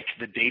like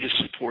the data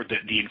support,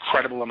 the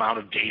incredible amount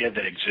of data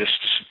that exists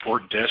to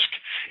support DISC.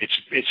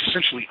 It's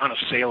essentially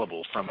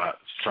unassailable from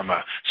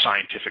a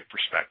scientific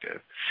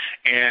perspective.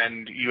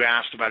 And you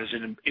asked about is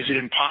it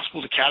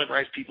impossible to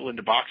categorize people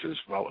into boxes?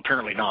 Well,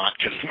 apparently not,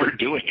 because we're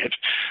doing it.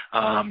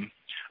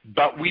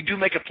 But we do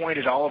make a point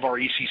at all of our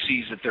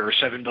ECCs that there are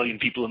 7 billion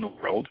people in the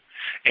world,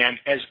 and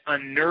as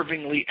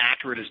unnervingly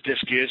accurate as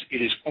DISC is,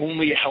 it is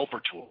only a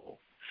helper tool.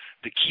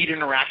 The key to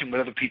interacting with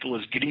other people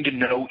is getting to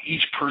know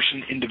each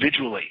person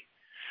individually.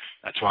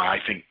 That's why I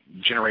think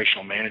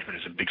generational management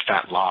is a big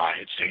fat lie.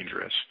 It's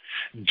dangerous.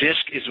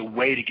 DISC is a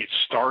way to get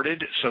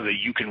started so that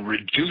you can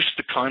reduce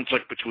the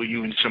conflict between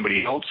you and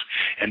somebody else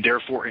and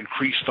therefore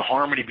increase the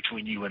harmony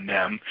between you and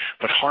them.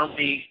 But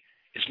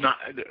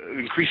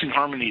increasing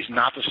harmony is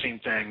not the same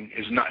thing.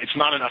 It's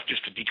not enough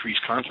just to decrease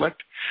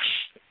conflict.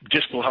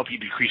 DISC will help you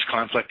decrease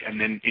conflict, and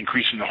then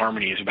increasing the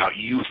harmony is about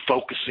you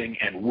focusing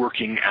and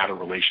working at a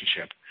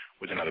relationship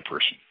with another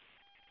person.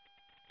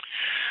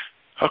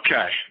 Okay,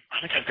 I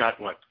think I've got,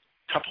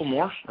 couple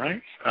more,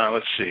 right?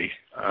 Let's see.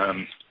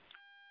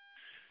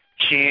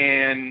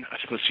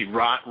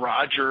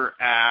 Roger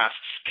asks,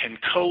 can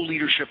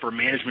co-leadership or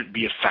management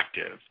be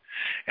effective?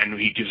 And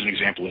he gives an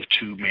example of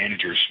two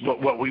managers,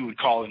 what we would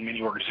call in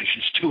many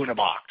organizations, two in a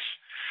box.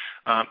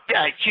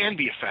 Yeah, it can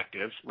be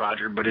effective,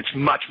 Roger, but it's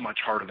much, much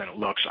harder than it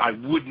looks. I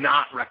would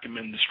not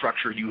recommend the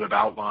structure you have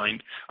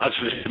outlined.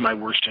 This is my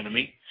worst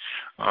enemy.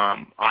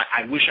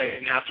 I wish I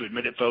didn't have to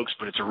admit it, folks,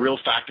 but it's a real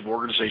fact of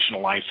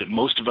organizational life that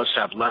most of us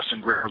have less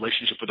than great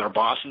relationship with our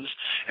bosses,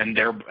 and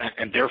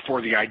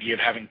therefore the idea of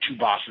having two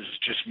bosses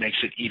just makes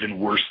it even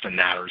worse than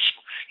that. Or,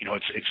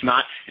 it's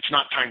not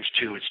times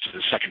two; it's to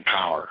the second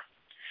power.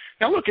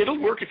 Now, look, it'll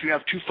work if you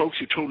have two folks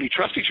who totally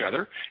trust each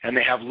other and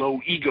they have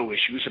low ego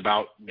issues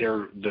about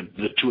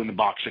the two in the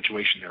box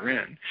situation they're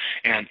in,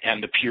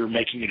 and the peer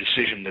making a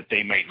decision that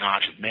they might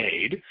not have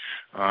made.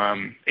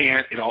 And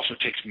it also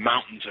takes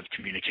mountains of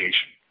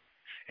communication.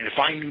 And if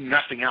I knew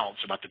nothing else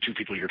about the two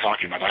people you're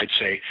talking about, I'd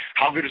say,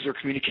 how good is their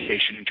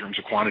communication in terms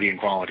of quantity and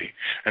quality?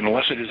 And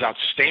unless it is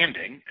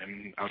outstanding,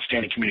 and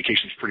outstanding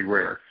communication is pretty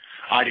rare,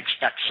 I'd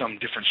expect some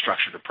different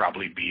structure to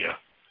probably be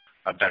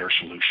a better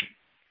solution.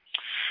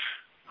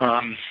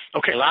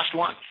 Okay, last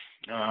one.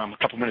 A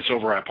couple minutes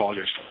over. I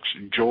apologize, folks.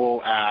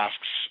 Joel asks,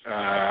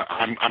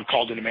 I'm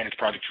called in to manage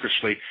projects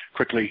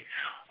quickly.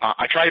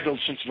 I try to build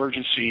a sense of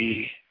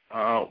urgency.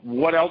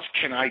 What else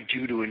can I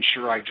do to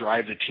ensure I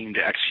drive the team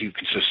to execute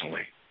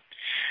consistently?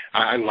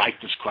 I like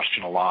this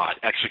question a lot.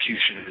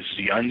 Execution is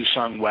the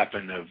unsung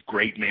weapon of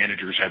great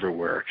managers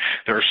everywhere.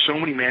 There are so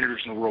many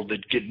managers in the world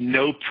that get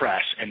no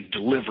press and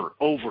deliver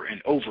over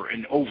and over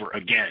and over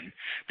again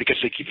because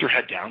they keep their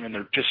head down and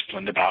they're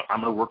disciplined about,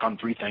 I'm going to work on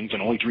 3 things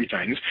and only 3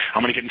 things.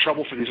 I'm going to get in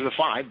trouble for these other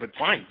 5, but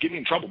fine, get me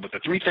in trouble. But the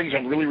 3 things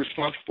I'm really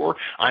responsible for,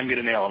 I'm going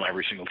to nail them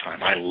every single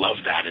time. I love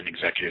that in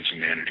executives and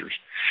managers.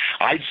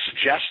 I'd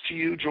suggest to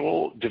you,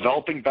 Joel,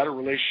 developing better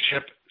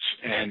relationships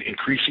and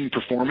increasing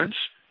performance,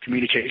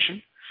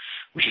 communication,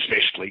 which is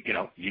basically,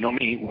 you know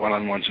me,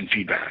 one-on-ones and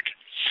feedback.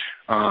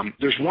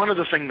 There's one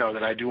other thing, though,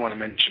 that I do want to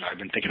mention. I've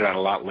been thinking about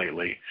a lot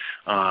lately.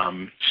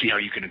 See how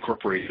you can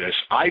incorporate this.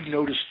 I've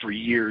noticed for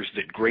years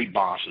that great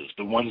bosses,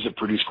 the ones that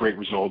produce great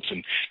results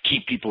and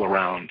keep people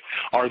around,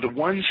 are the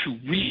ones who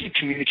really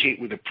communicate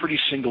with a pretty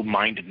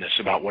single-mindedness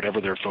about whatever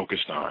they're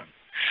focused on.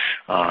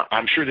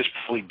 I'm sure this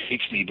probably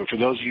dates me, but for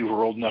those of you who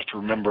are old enough to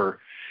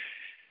remember,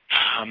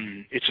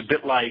 it's a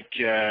bit like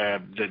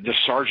the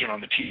sergeant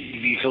on the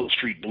TV Hill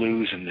Street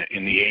Blues in the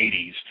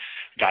 80s.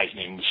 Guy's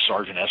name was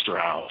Sergeant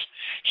Esterhaus.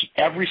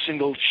 Every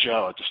single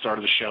show, at the start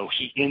of the show,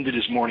 he ended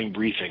his morning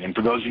briefing. And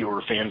for those of you who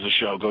are fans of the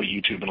show, go to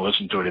YouTube and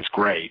listen to it. It's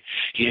great.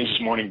 He ends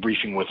his morning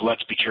briefing with,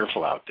 "Let's be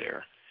careful out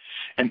there."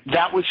 And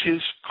that was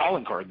his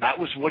calling card. That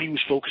was what he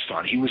was focused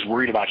on. He was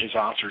worried about his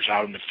officers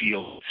out in the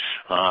field,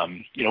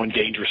 in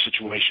dangerous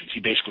situations. He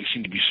basically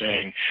seemed to be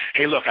saying,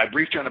 hey, look, I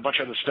briefed you on a bunch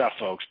of other stuff,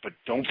 folks, but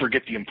don't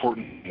forget the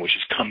important, which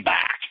is come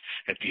back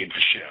at the end of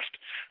the shift.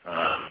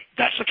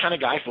 That's the kind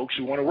of guy folks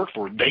who want to work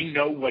for. They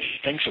know what he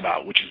thinks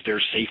about, which is their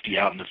safety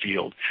out in the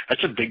field.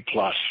 That's a big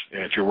plus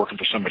if you're working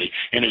for somebody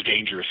in a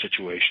dangerous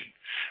situation.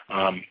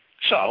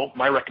 So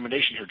my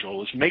recommendation here,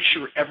 Joel, is make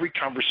sure every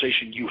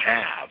conversation you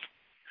have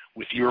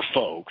with your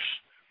folks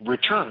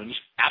returns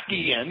at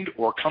the end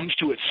or comes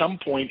to at some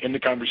point in the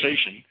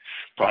conversation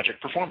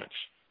project performance,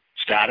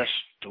 status,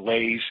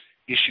 delays,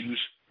 issues,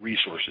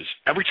 resources.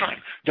 Every time.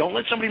 Don't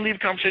let somebody leave a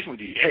conversation with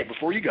you. Hey,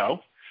 before you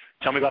go,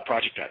 tell me about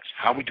Project X.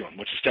 How are we doing?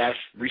 What's the status?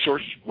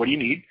 Resources? What do you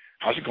need?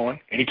 How's it going?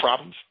 Any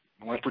problems?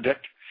 I want to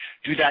predict.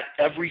 Do that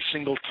every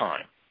single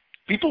time.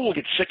 People will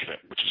get sick of it,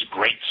 which is a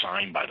great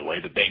sign, by the way,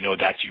 that they know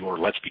that's your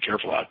let's be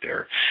careful out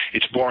there.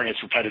 It's boring,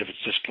 it's repetitive,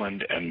 it's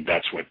disciplined, and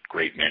that's what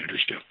great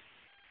managers do.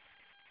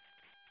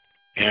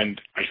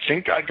 And I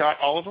think I got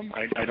all of them.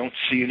 I don't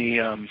see any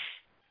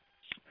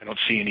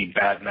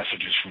bad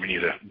messages from any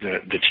of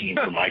the team,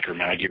 from Mike or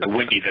Maggie or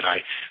Wendy that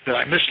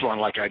I missed one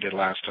like I did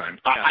last time.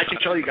 I can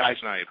tell you guys,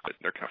 but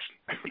they're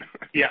cussing.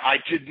 Yeah, I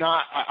did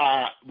not.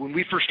 When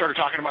we first started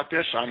talking about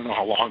this, I don't know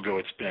how long ago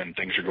it's been.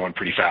 Things are going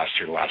pretty fast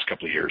here the last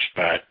couple of years,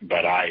 but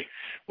I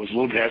was a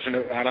little bit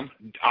hesitant about them.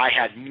 I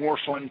had more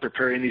fun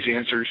preparing these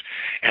answers,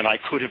 and I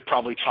could have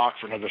probably talked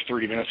for another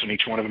 30 minutes on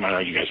each one of them. I know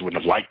you guys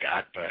wouldn't have liked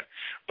that,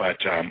 but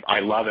I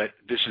love it.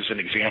 This is an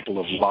example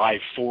of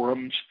live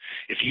forums.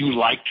 If you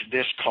liked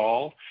this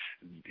call,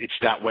 it's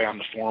that way on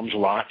the forums a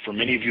lot. For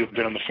many of you who have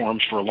been on the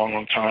forums for a long,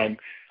 long time,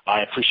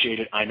 I appreciate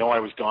it. I know I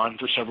was gone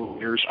for several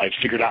years. I've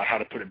figured out how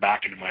to put it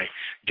back into my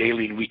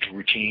daily and weekly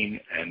routine,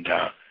 and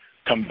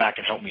come back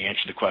and help me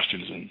answer the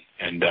questions.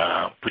 And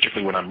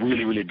particularly when I'm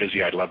really, really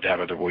busy, I'd love to have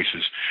other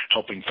voices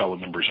helping fellow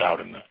members out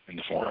in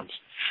the forums.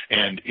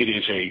 And it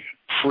is a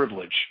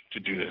privilege to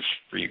do this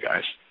for you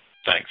guys.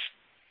 Thanks.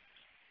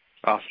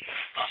 Awesome.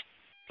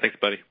 Thanks,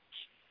 buddy.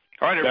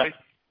 All right, everybody.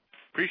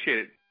 Appreciate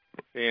it.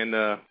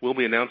 And we'll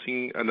be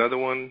announcing another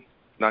one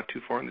not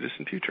too far in the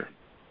distant future.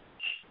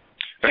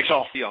 Thanks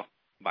all. See y'all.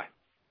 Bye.